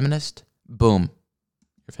feminist? Boom.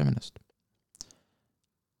 You're a feminist.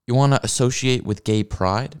 You want to associate with gay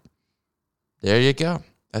pride? There you go.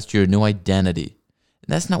 That's your new identity. And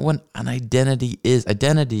that's not what an identity is.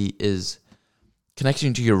 Identity is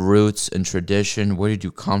connection to your roots and tradition. Where did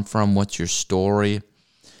you come from? What's your story?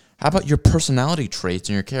 How about your personality traits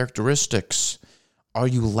and your characteristics? Are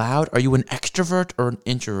you loud? Are you an extrovert or an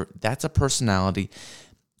introvert? That's a personality.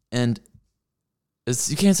 And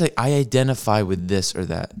you can't say, I identify with this or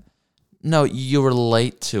that. No, you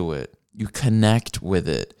relate to it. You connect with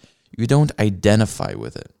it. You don't identify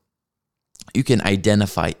with it. You can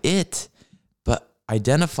identify it, but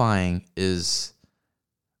identifying is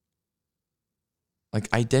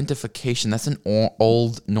like identification. That's an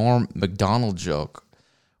old Norm Macdonald joke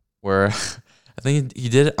where I think he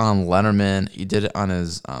did it on Letterman. He did it on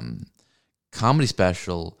his comedy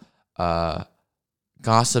special,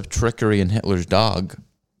 Gossip, Trickery, and Hitler's Dog,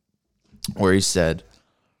 where he said,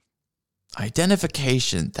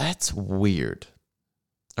 identification, that's weird.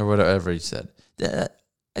 Or whatever he said.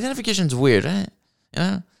 Identification's weird, right? You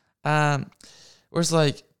know? Where it's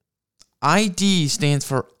like, ID stands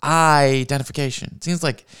for identification. It seems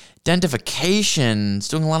like identification's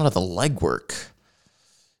doing a lot of the legwork.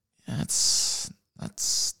 That's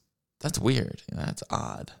weird. You know, that's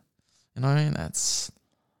odd. You know what I mean? That's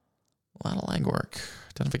a lot of legwork.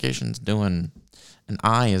 Identification's doing, an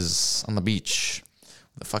I is on the beach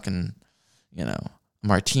with a fucking,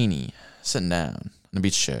 martini, sitting down on the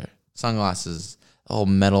beach chair, sunglasses, the whole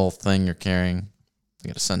metal thing you're carrying. I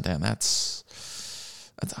got a suntan. That's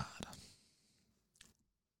odd.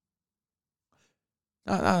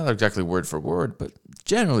 Not exactly word for word, but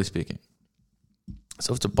generally speaking.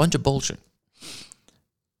 So it's a bunch of bullshit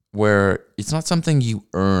where it's not something you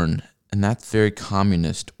earn, and that's very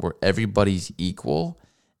communist, where everybody's equal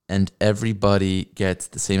and everybody gets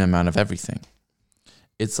the same amount of everything.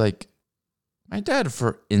 It's like my dad,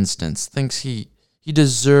 for instance, thinks he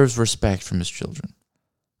deserves respect from his children.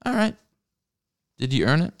 All right. Did you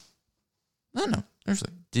earn it? No. Seriously.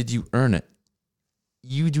 Did you earn it?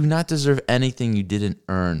 You do not deserve anything you didn't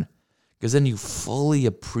earn, because then you fully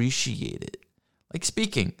appreciate it. Like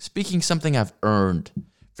speaking something I've earned.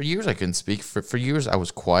 For years I couldn't speak. For years I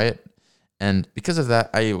was quiet. And because of that,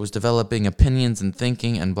 I was developing opinions and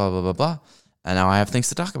thinking and blah, blah, blah, blah. And now I have things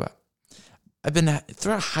to talk about.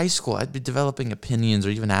 Throughout high school, I'd be developing opinions, or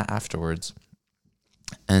even afterwards.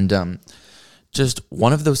 And just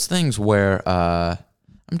one of those things where I'm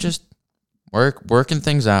just working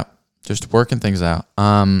things out.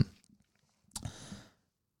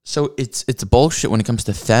 So it's bullshit when it comes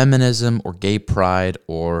to feminism or gay pride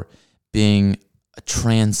or being a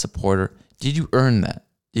trans supporter. Did you earn that?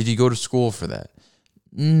 Did you go to school for that?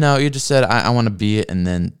 No, you just said, I want to be it, and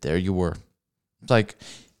then there you were. It's like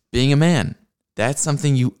being a man. That's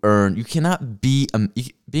something you earn. You cannot be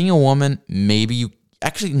being a woman. Maybe you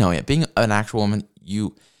actually no. Yeah, being an actual woman.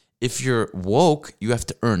 If you're woke, you have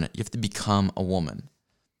to earn it. You have to become a woman.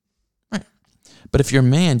 Right. But if you're a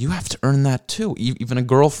man, you have to earn that too. Even a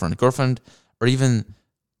girlfriend, or even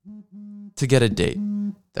to get a date.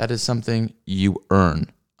 That is something you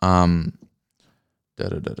earn. But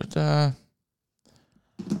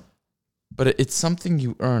it's something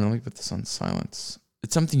you earn. Let me put this on silence.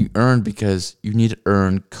 It's something you earn because you need to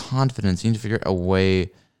earn confidence. You need to figure out a way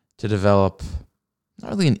to develop not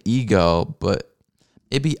really an ego, but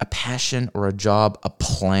maybe a passion or a job, a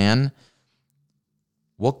plan.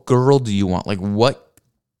 What girl do you want? Like, what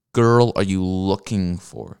girl are you looking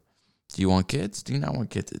for? Do you want kids? Do you not want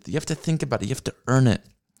kids? You have to think about it. You have to earn it.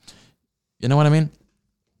 You know what I mean?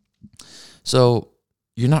 So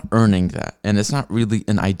you're not earning that, and it's not really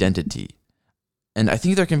an identity. And I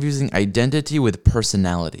think they're confusing identity with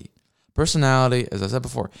personality. Personality, as I said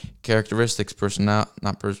before, characteristics,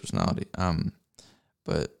 not personality.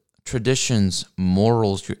 But traditions,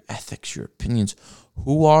 morals, your ethics, your opinions.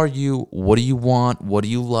 Who are you? What do you want? What do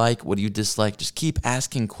you like? What do you dislike? Just keep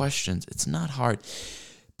asking questions. It's not hard.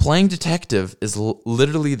 Playing detective is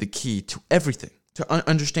literally the key to everything, to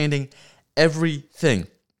understanding everything.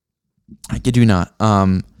 I kid you not.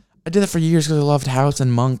 I did that for years because I loved House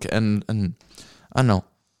and Monk and I don't know.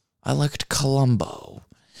 I liked Columbo.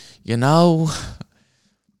 You know?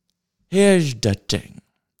 Here's the thing.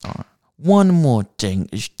 One more thing.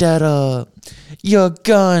 Instead of your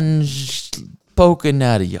guns poking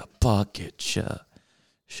out of your pocket, sorry.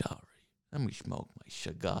 Let me smoke my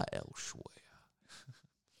cigar elsewhere.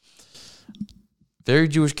 Very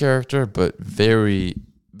Jewish character, but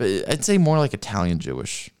I'd say more like Italian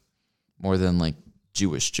Jewish. More than like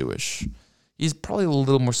Jewish. He's probably a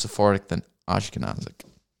little more Sephardic than Ashkenazic.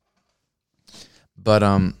 But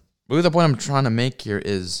really the point I'm trying to make here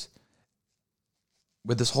is,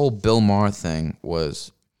 with this whole Bill Maher thing,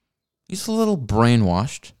 was he's a little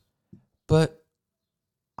brainwashed, but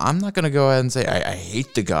I'm not going to go ahead and say I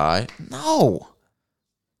hate the guy. No.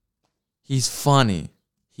 He's funny.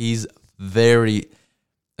 He's very,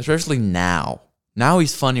 especially now. Now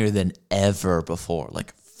he's funnier than ever before.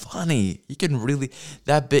 Like, funny. He can really,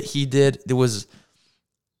 that bit he did,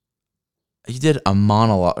 he did a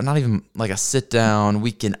monologue, not even like a sit down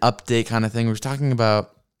weekend update kind of thing. We were talking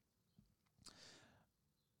about,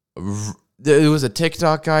 there was a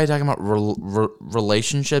TikTok guy talking about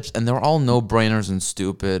relationships, and they were all no-brainers and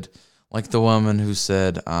stupid. Like the woman who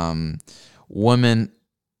said, women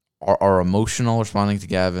are emotional, responding to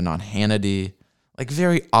Gavin on Hannity. Like,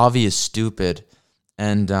 very obvious stupid.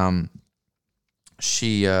 And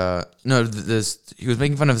he was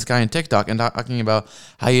making fun of this guy on TikTok and talking about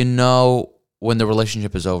how you know when the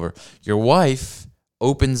relationship is over. Your wife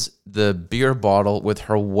opens the beer bottle with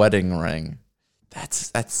her wedding ring.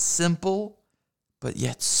 That's simple, but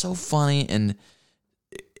yet so funny, and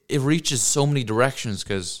it reaches so many directions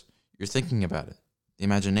because you're thinking about it, the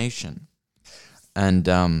imagination, and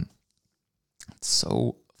it's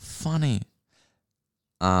so funny.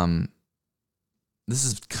 This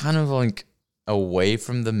is kind of like away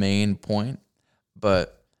from the main point,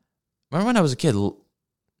 but remember when I was a kid,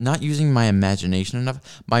 not using my imagination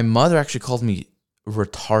enough, my mother actually called me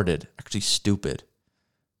retarded, actually stupid,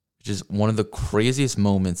 which is one of the craziest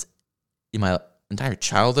moments in my entire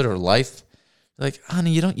childhood or life. Like,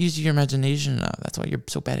 honey, you don't use your imagination enough. That's why you're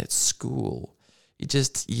so bad at school. You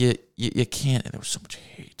just, you can't. And there was so much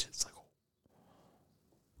hate. It's like,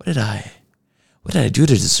 what did I do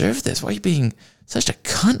to deserve this? Why are you being such a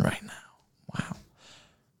cunt right now?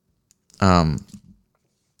 Wow.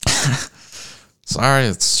 Sorry,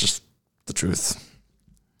 it's just the truth.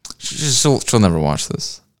 She'll never watch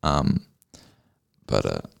this. But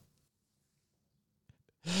I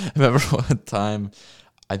remember one time,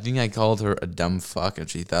 I think I called her a dumb fuck, and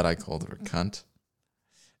she thought I called her a cunt.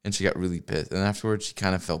 And she got really pissed. And afterwards, she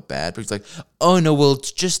kind of felt bad. But she's like, oh, no, well,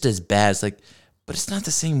 it's just as bad. It's like, but it's not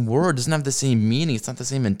the same word. It doesn't have the same meaning. It's not the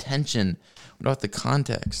same intention. Without the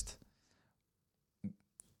context.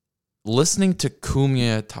 Listening to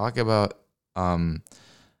Kumya talk about that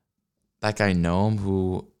guy Noam,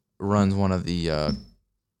 who runs one of the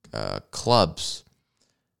clubs,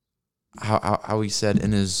 how he said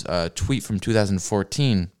in his tweet from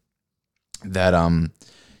 2014 that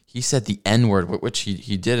he said the N-word, which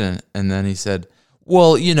he didn't, and then he said,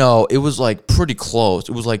 well, you know, it was like pretty close.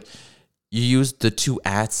 It was like you used the 2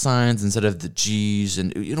 @ signs instead of the G's,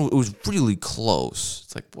 and you know, it was really close.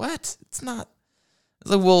 It's like, what? It's not.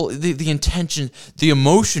 It's like, well, the intention, the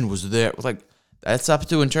emotion was there. It was like, that's up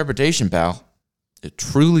to interpretation, pal. It's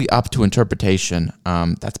truly up to interpretation.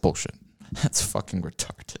 That's bullshit. That's fucking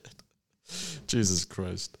retarded. Jesus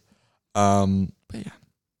Christ. But yeah.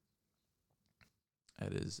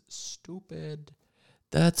 That is stupid.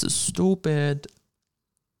 That's stupid.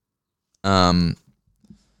 But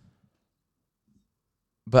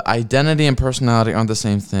identity and personality aren't the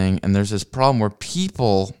same thing. And there's this problem where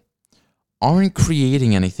people aren't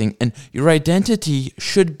creating anything. And your identity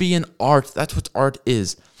should be an art. That's what art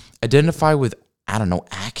is. Identify with, I don't know,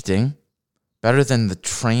 acting. Better than the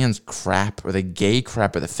trans crap or the gay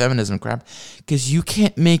crap or the feminism crap. Because you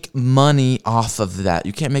can't make money off of that.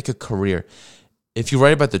 You can't make a career. If you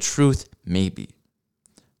write about the truth, maybe.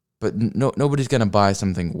 But nobody's going to buy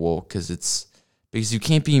something woke because you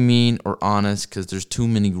can't be mean or honest because there's too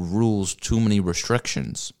many rules, too many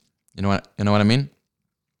restrictions. You know what I mean?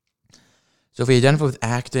 So if you identify with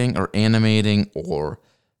acting or animating or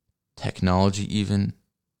technology even,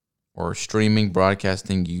 or streaming,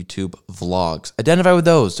 broadcasting, YouTube, vlogs, identify with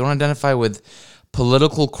those. Don't identify with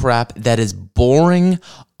political crap that is boring,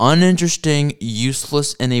 uninteresting,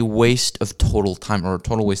 useless, and a waste of total time, or a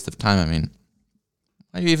total waste of time, I mean.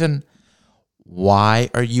 Why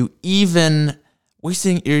are you even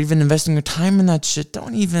investing your time in that shit?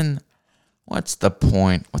 What's the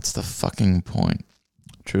point? What's the fucking point?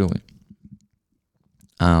 Truly.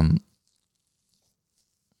 But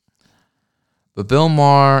Bill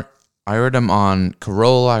Maher, I heard him on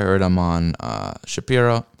Carolla, I heard him on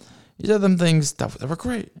Shapiro. He said them things that were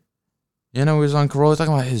great. You know, he was on Carolla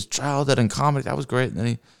talking about his childhood and comedy. That was great. And then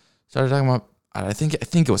he started talking about, I think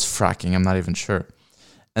it was fracking. I'm not even sure.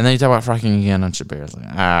 And then he talked about fracking again on Shapiro. It's like,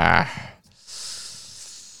 yeah,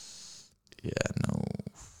 no.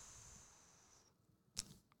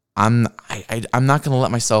 I'm not gonna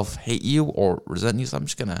let myself hate you or resent you. So I'm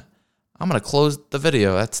gonna close the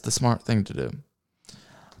video. That's the smart thing to do.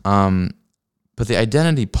 But the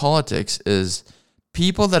identity politics is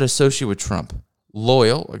people that associate with Trump,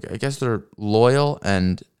 loyal. I guess they're loyal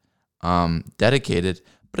and dedicated,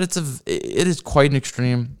 but it is quite an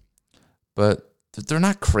extreme. But they're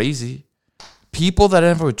not crazy. People that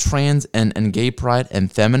identify with trans and gay pride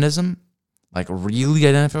and feminism, like really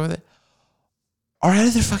identify with it, are out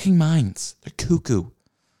of their fucking minds. They're cuckoo.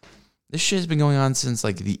 This shit has been going on since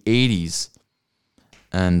like the 80s.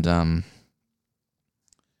 And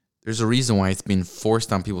there's a reason why it's being forced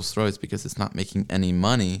down people's throats, because it's not making any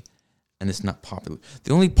money and it's not popular.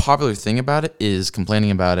 The only popular thing about it is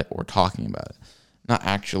complaining about it or talking about it, not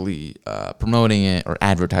actually promoting it or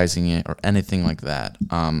advertising it or anything like that.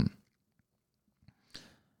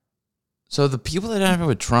 So the people that identify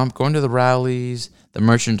with Trump, going to the rallies, the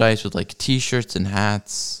merchandise with like T-shirts and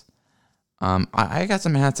hats. I got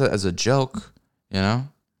some hats as a joke, you know.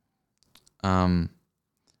 I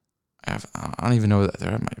don't even know that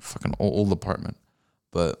they're at my fucking old apartment,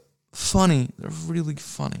 but funny. They're really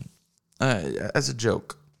funny as a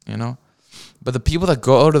joke, you know. But the people that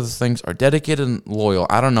go out of the things are dedicated and loyal.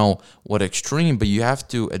 I don't know what extreme, but you have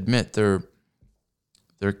to admit they're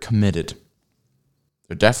committed.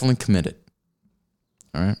 They're definitely committed.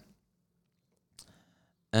 All right.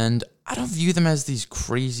 And I don't view them as these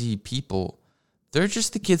crazy people. They're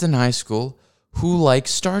just the kids in high school who like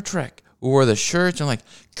Star Trek, who wear the shirts and like,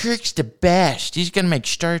 Kirk's the best. He's going to make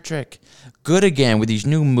Star Trek good again with these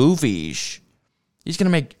new movies. He's going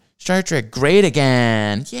to make Star Trek great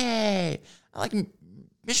again. Yay. I like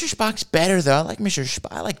Mr. Spock's better though. I like Mr.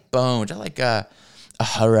 Spock. I like Bones. I like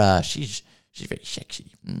Uhura. She's very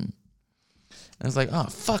sexy. And it's like, oh,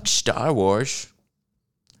 fuck Star Wars.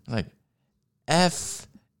 Like, FST.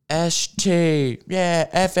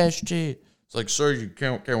 Yeah, FST. It's like, sir, you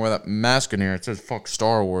can't wear that mask in here. It says fuck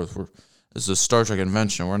Star Wars. This is a Star Trek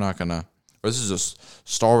convention. We're not gonna. Or this is a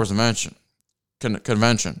Star Wars convention.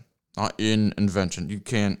 Convention, not in invention. You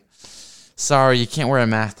can't. Sorry, you can't wear a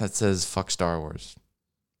mask that says fuck Star Wars.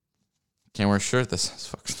 Can't wear a shirt that says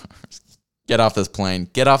fuck Star Wars. Get off this plane.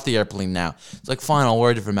 Get off the airplane now. It's like, fine, I'll wear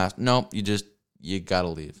a different mask. Nope, you gotta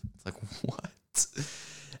leave. It's like, what?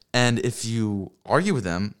 And if you argue with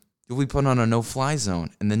them, you'll be put on a no-fly zone,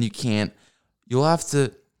 and then you'll have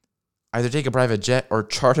to either take a private jet or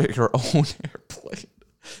charter your own airplane.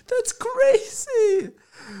 That's crazy.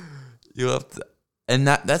 You'll have to, and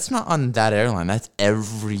that's not on that airline. That's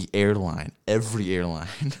every airline. Every airline.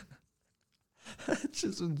 That's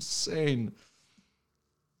just insane.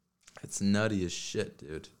 It's nutty as shit,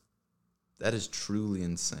 dude. That is truly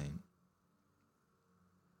insane.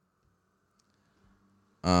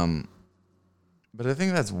 But I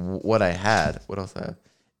think that's what I had. What else I have?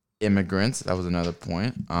 Immigrants. That was another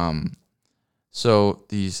point. So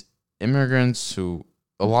these immigrants who,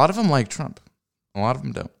 a lot of them like Trump. A lot of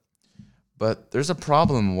them don't. But there's a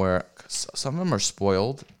problem where some of them are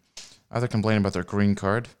spoiled. Either complain about their green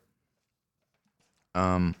card.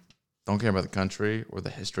 Don't care about the country or the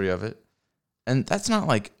history of it. And that's not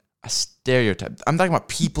like a stereotype. I'm talking about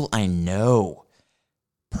people I know.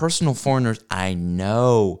 Personal foreigners I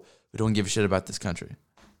know who don't give a shit about this country.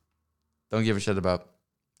 Don't give a shit about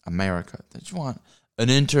America. They just want an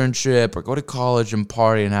internship or go to college and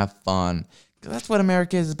party and have fun. Because that's what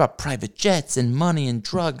America is. It's about private jets and money and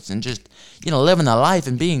drugs and just, living the life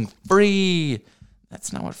and being free.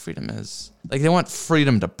 That's not what freedom is. Like, they want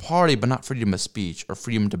freedom to party, but not freedom of speech or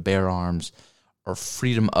freedom to bear arms or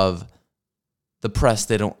freedom of the press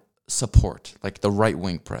they don't support, like the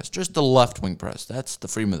right-wing press, just the left-wing press. That's the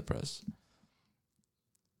freedom of the press.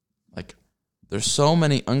 Like, there's so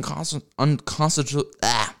many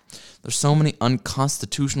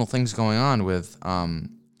unconstitutional things going on with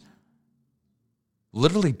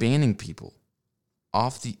literally banning people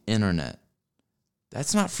off the internet.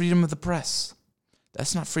 That's not freedom of the press.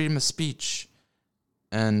 That's not freedom of speech.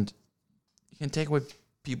 And you can take away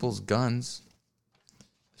people's guns,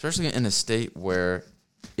 especially in a state where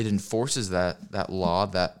it enforces that law,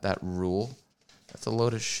 that rule. That's a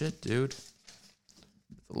load of shit, dude. It's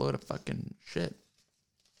a load of fucking shit.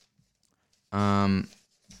 I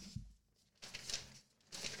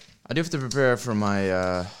do have to prepare for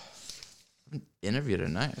my interview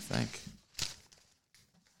tonight, I think.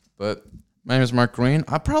 But my name is Mark Green.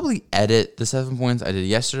 I'll probably edit the 7 points I did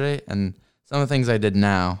yesterday and some of the things I did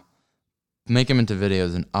now, make them into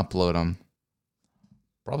videos and upload them.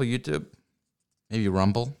 Probably YouTube, maybe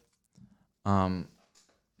Rumble.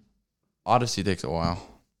 Odyssey takes a while.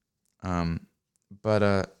 But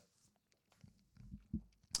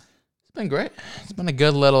it's been great. It's been a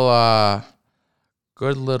good little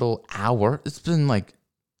hour. It's been like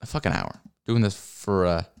a fucking hour. Doing this for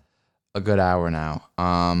a good hour now.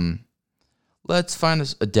 Let's find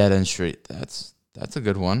us a dead end street. That's a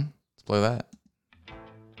good one. Let's play that.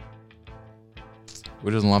 Who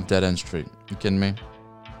doesn't love Dead End Street? You kidding me?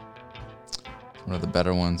 It's one of the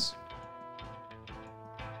better ones.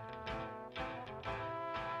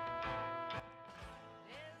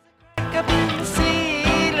 Up in the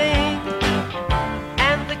ceiling,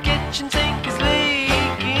 and the kitchen sink is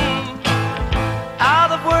leaking.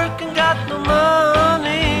 Out of work and got no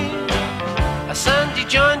money. A Sunday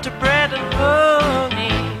joint of bread and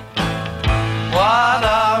honey. What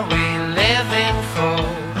are we living for?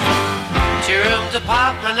 Two-room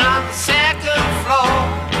apartment on the second floor.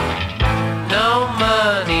 No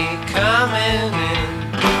money coming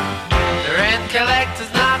in. The rent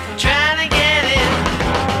collector's not trying to get in.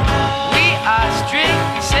 We are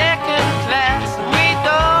strictly second class and we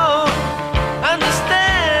don't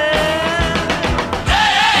understand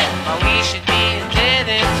why we should be in Dead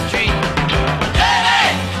End Street.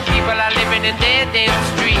 People are living in Dead End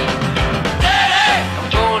Street. I'm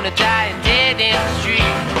gonna die in Dead End Street.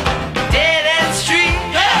 Dead End Street,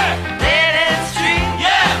 Dead End Street,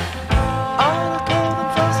 on a cold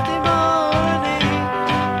and frosty morning,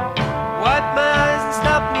 wipe my eyes and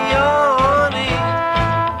stop me yawning,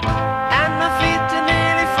 and my feet are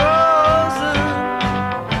nearly frozen.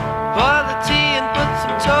 Boil the tea and put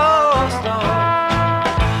some toast on.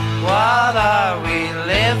 What are we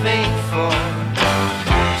living for?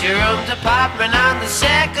 Two-room apartment on the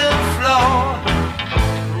second floor.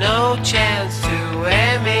 No chance to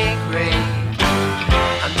emigrate.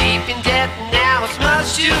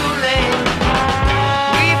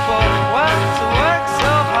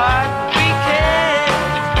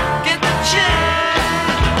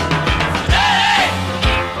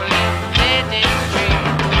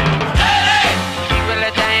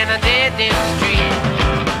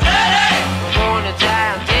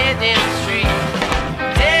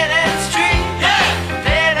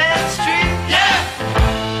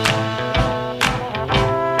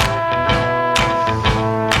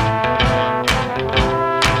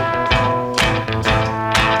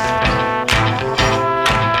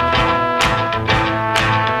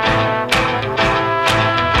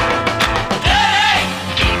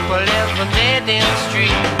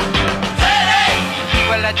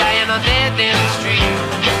 die on a dead end street.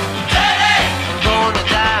 I'm gonna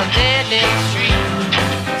die on dead end street.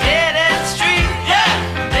 Dead end street, yeah.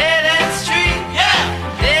 Dead end street, yeah.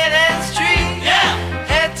 Dead end street, yeah.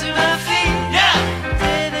 Head to my feet, yeah.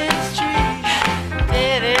 Dead end street,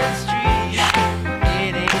 dead end street,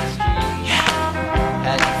 dead end street.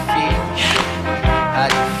 How do you feel? How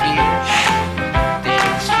do you feel? Dead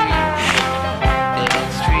end street, dead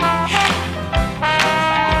end street.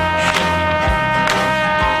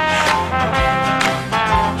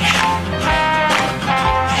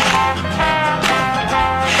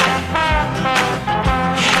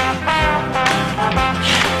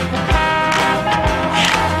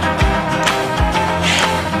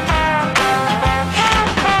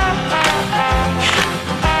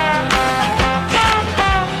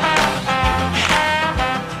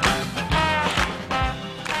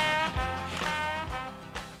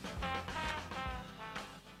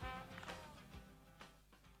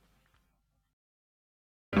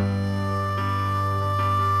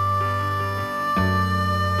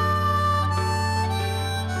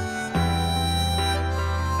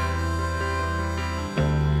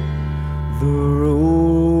 The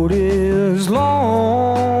road is long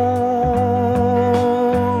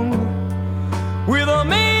with a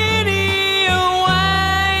many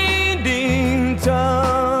winding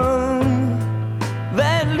tongue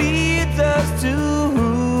that leads us to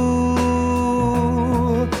who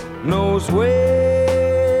knows where,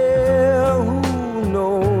 who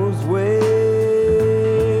knows where.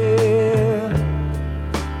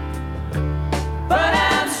 But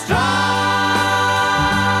I'm strong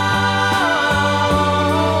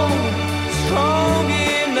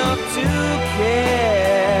enough to carry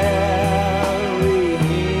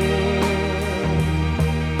him.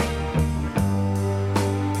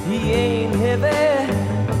 He ain't heavy,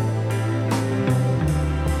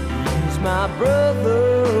 he's my brother.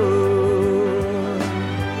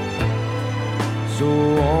 So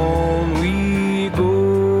on we go.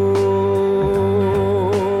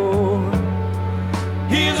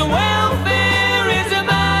 His welfare is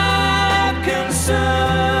my concern.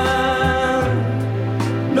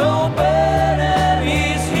 No burden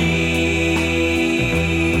is he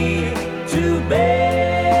to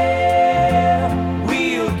bear.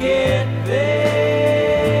 We'll get there.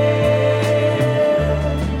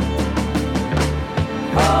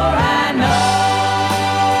 For I know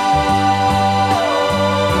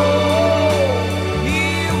he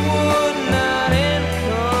would not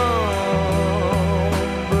encumber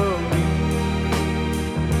me.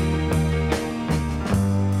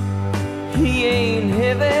 He ain't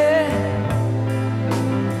heavy,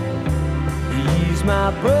 he's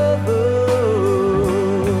my brother.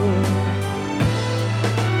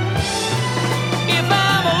 If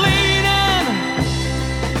I'm leaning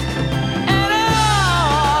at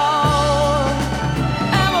all,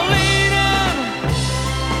 I'm leaning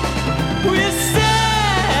with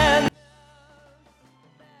sand.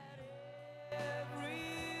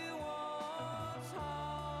 Everyone's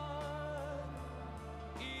heart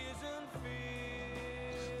isn't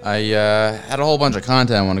filled. I had a whole bunch of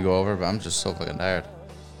content I want to go over, but I'm just so fucking tired.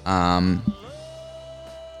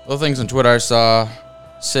 Little things on Twitter I saw.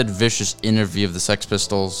 Sid Vicious interview of the Sex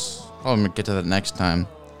Pistols. Probably gonna get to that next time.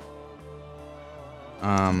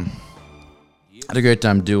 Had a great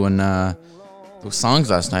time doing those songs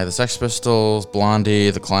last night. The Sex Pistols, Blondie,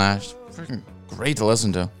 The Clash. Freaking great to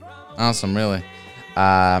listen to. Awesome, really.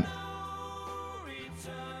 Kind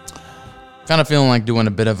of feeling like doing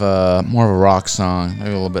a bit of more of a rock song. Maybe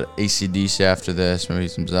a little bit of AC/DC after this. Maybe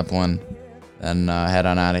some Zeppelin. Then head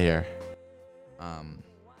on out of here.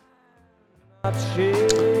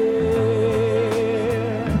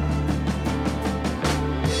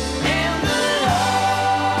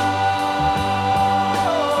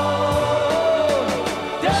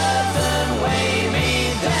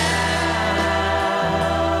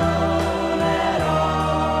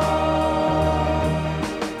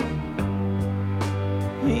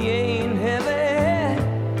 He ain't heavy,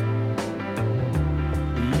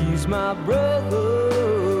 he's my brother.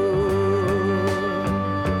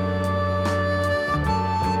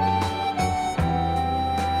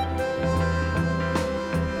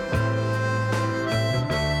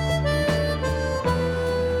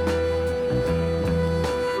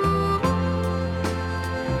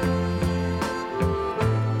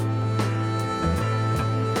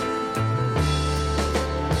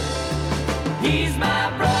 He's my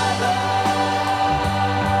brother.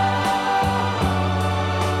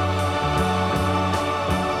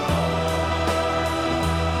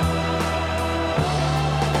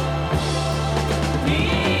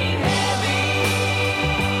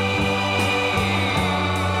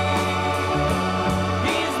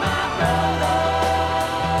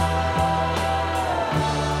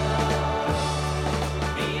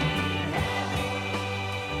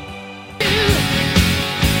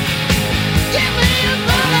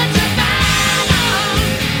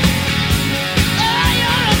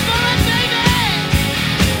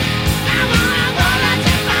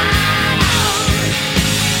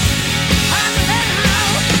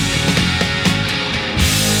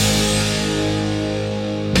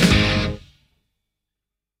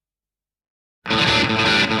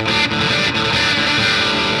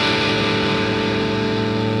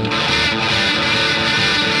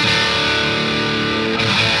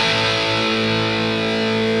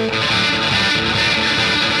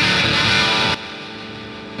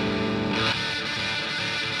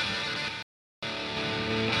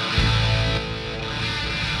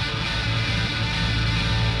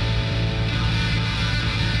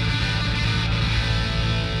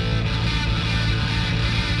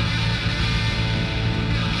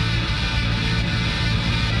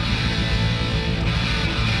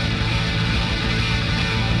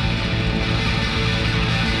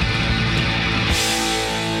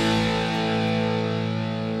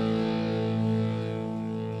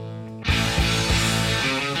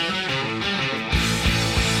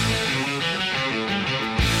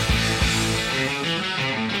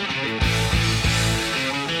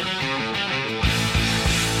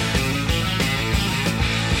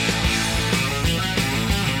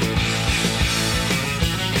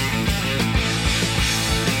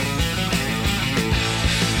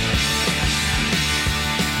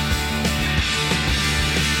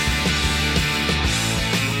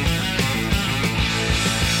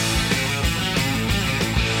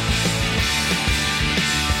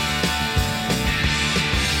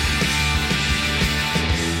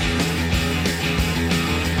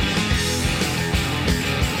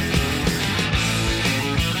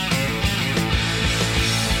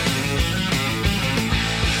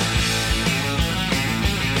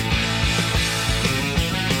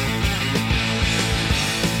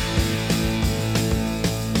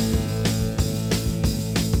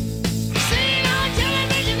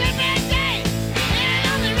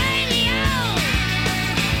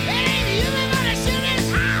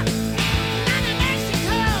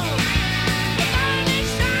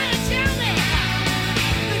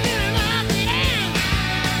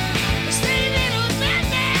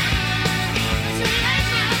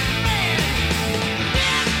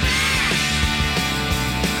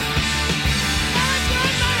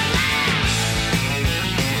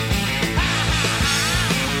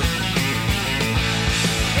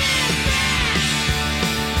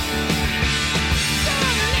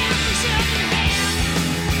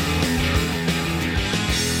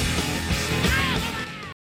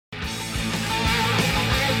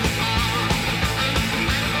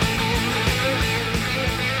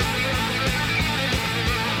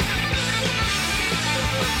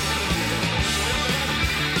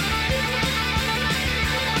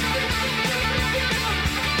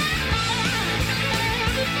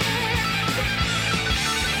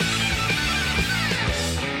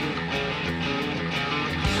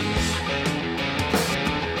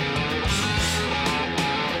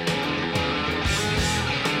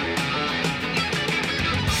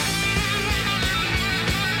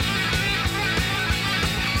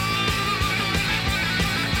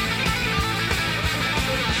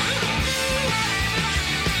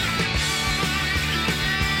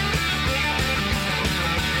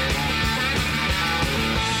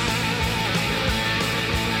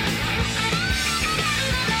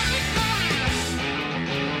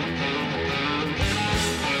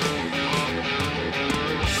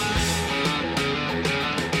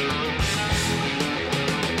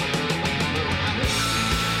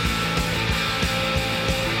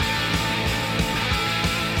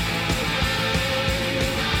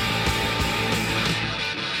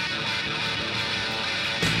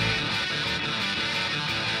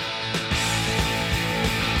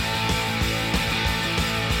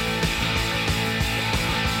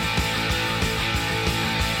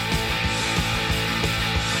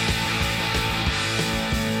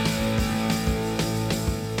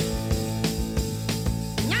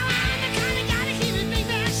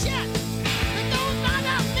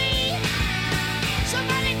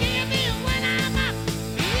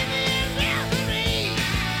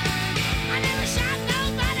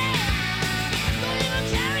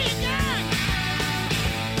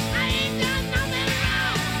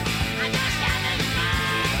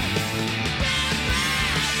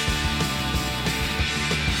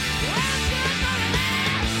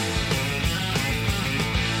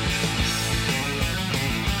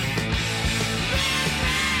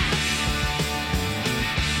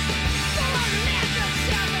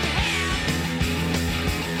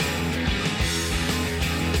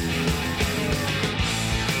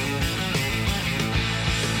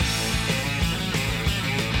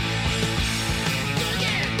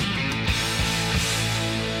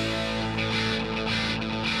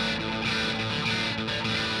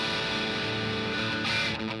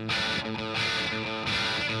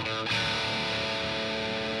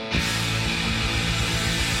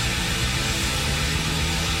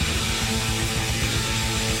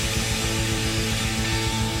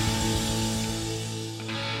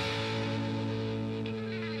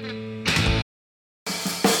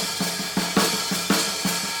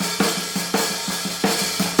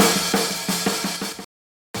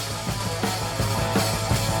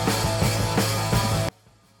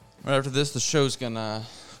 Right after this, the show's gonna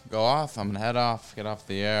go off. I'm gonna head off, get off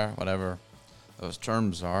the air, whatever those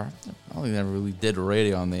terms are. I only never really did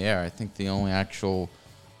radio on the air. I think the only actual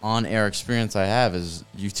on-air experience I have is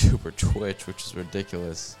YouTube or Twitch, which is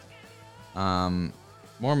ridiculous.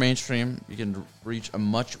 More mainstream, you can reach a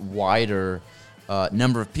much wider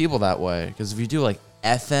number of people that way. Because if you do like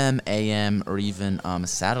FM, AM, or even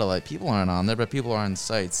satellite, people aren't on there, but people are on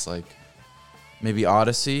sites like maybe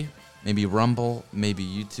Odyssey, maybe Rumble, maybe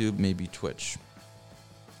YouTube, maybe Twitch.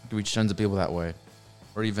 You can reach tons of people that way.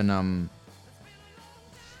 Or even,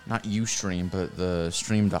 not Ustream, but the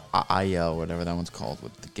Stream.io, whatever that one's called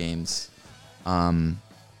with the games. A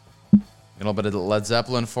little bit of Led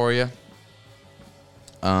Zeppelin for you.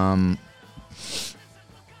 No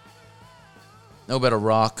better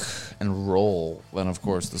rock and roll than, of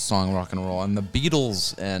course, the song Rock and Roll. And the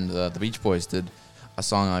Beatles and the Beach Boys did a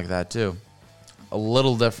song like that, too. A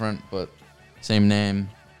little different, but same name.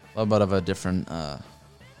 A little bit of a different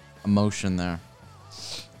emotion there.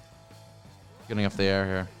 Getting off the air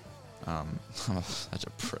here. I'm such a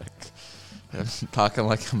prick. I'm talking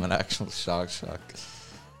like I'm an actual shock.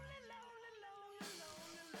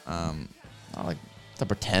 I like to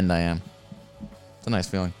pretend I am. It's a nice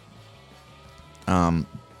feeling. They're only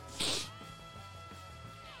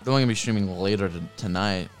gonna be streaming later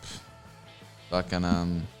tonight.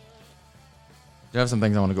 Fucking do have some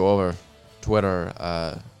things I want to go over. Twitter.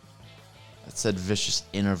 It said vicious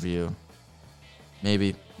interview.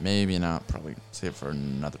 Maybe not. Probably save it for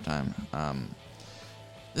another time. I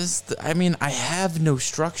have no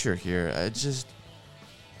structure here. I just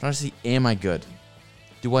trying to see, am I good?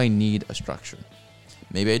 Do I need a structure?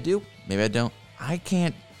 Maybe I do. Maybe I don't. I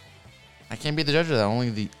can't be the judge of that. Only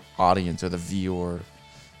the audience or the viewer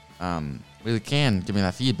really can give me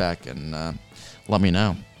that feedback and let me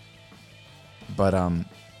know. But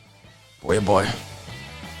boy,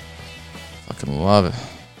 fucking love it.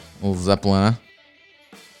 Little Zeppelin, huh?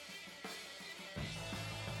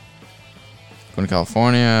 Going to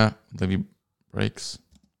California, Libby breaks.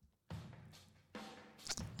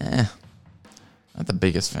 Not the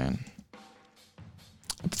biggest fan.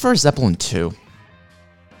 I prefer Zeppelin 2.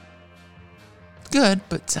 Good,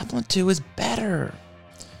 but Zeppelin 2 is better.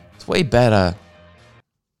 It's way better.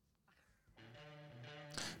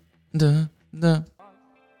 Duh.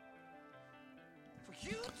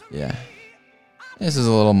 Yeah. This is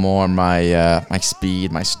a little more my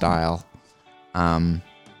speed, my style. There's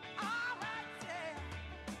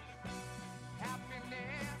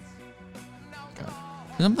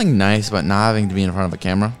something nice about not having to be in front of a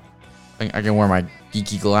camera. I can wear my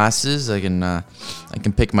geeky glasses. I can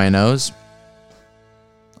pick my nose.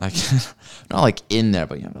 I can not like in there,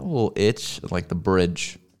 but you have a little itch, like the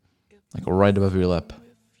bridge, like right above your lip.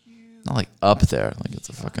 Not like up there, like it's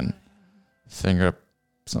a fucking finger up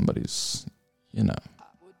somebody's, you know.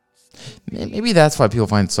 Maybe that's why people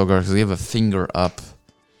find it so gross, because they have a finger up.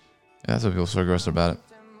 Yeah, that's why people are so gross about it.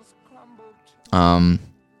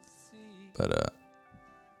 But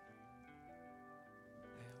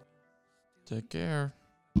take care.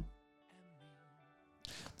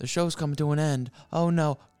 The show's coming to an end. Oh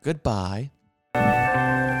no, goodbye.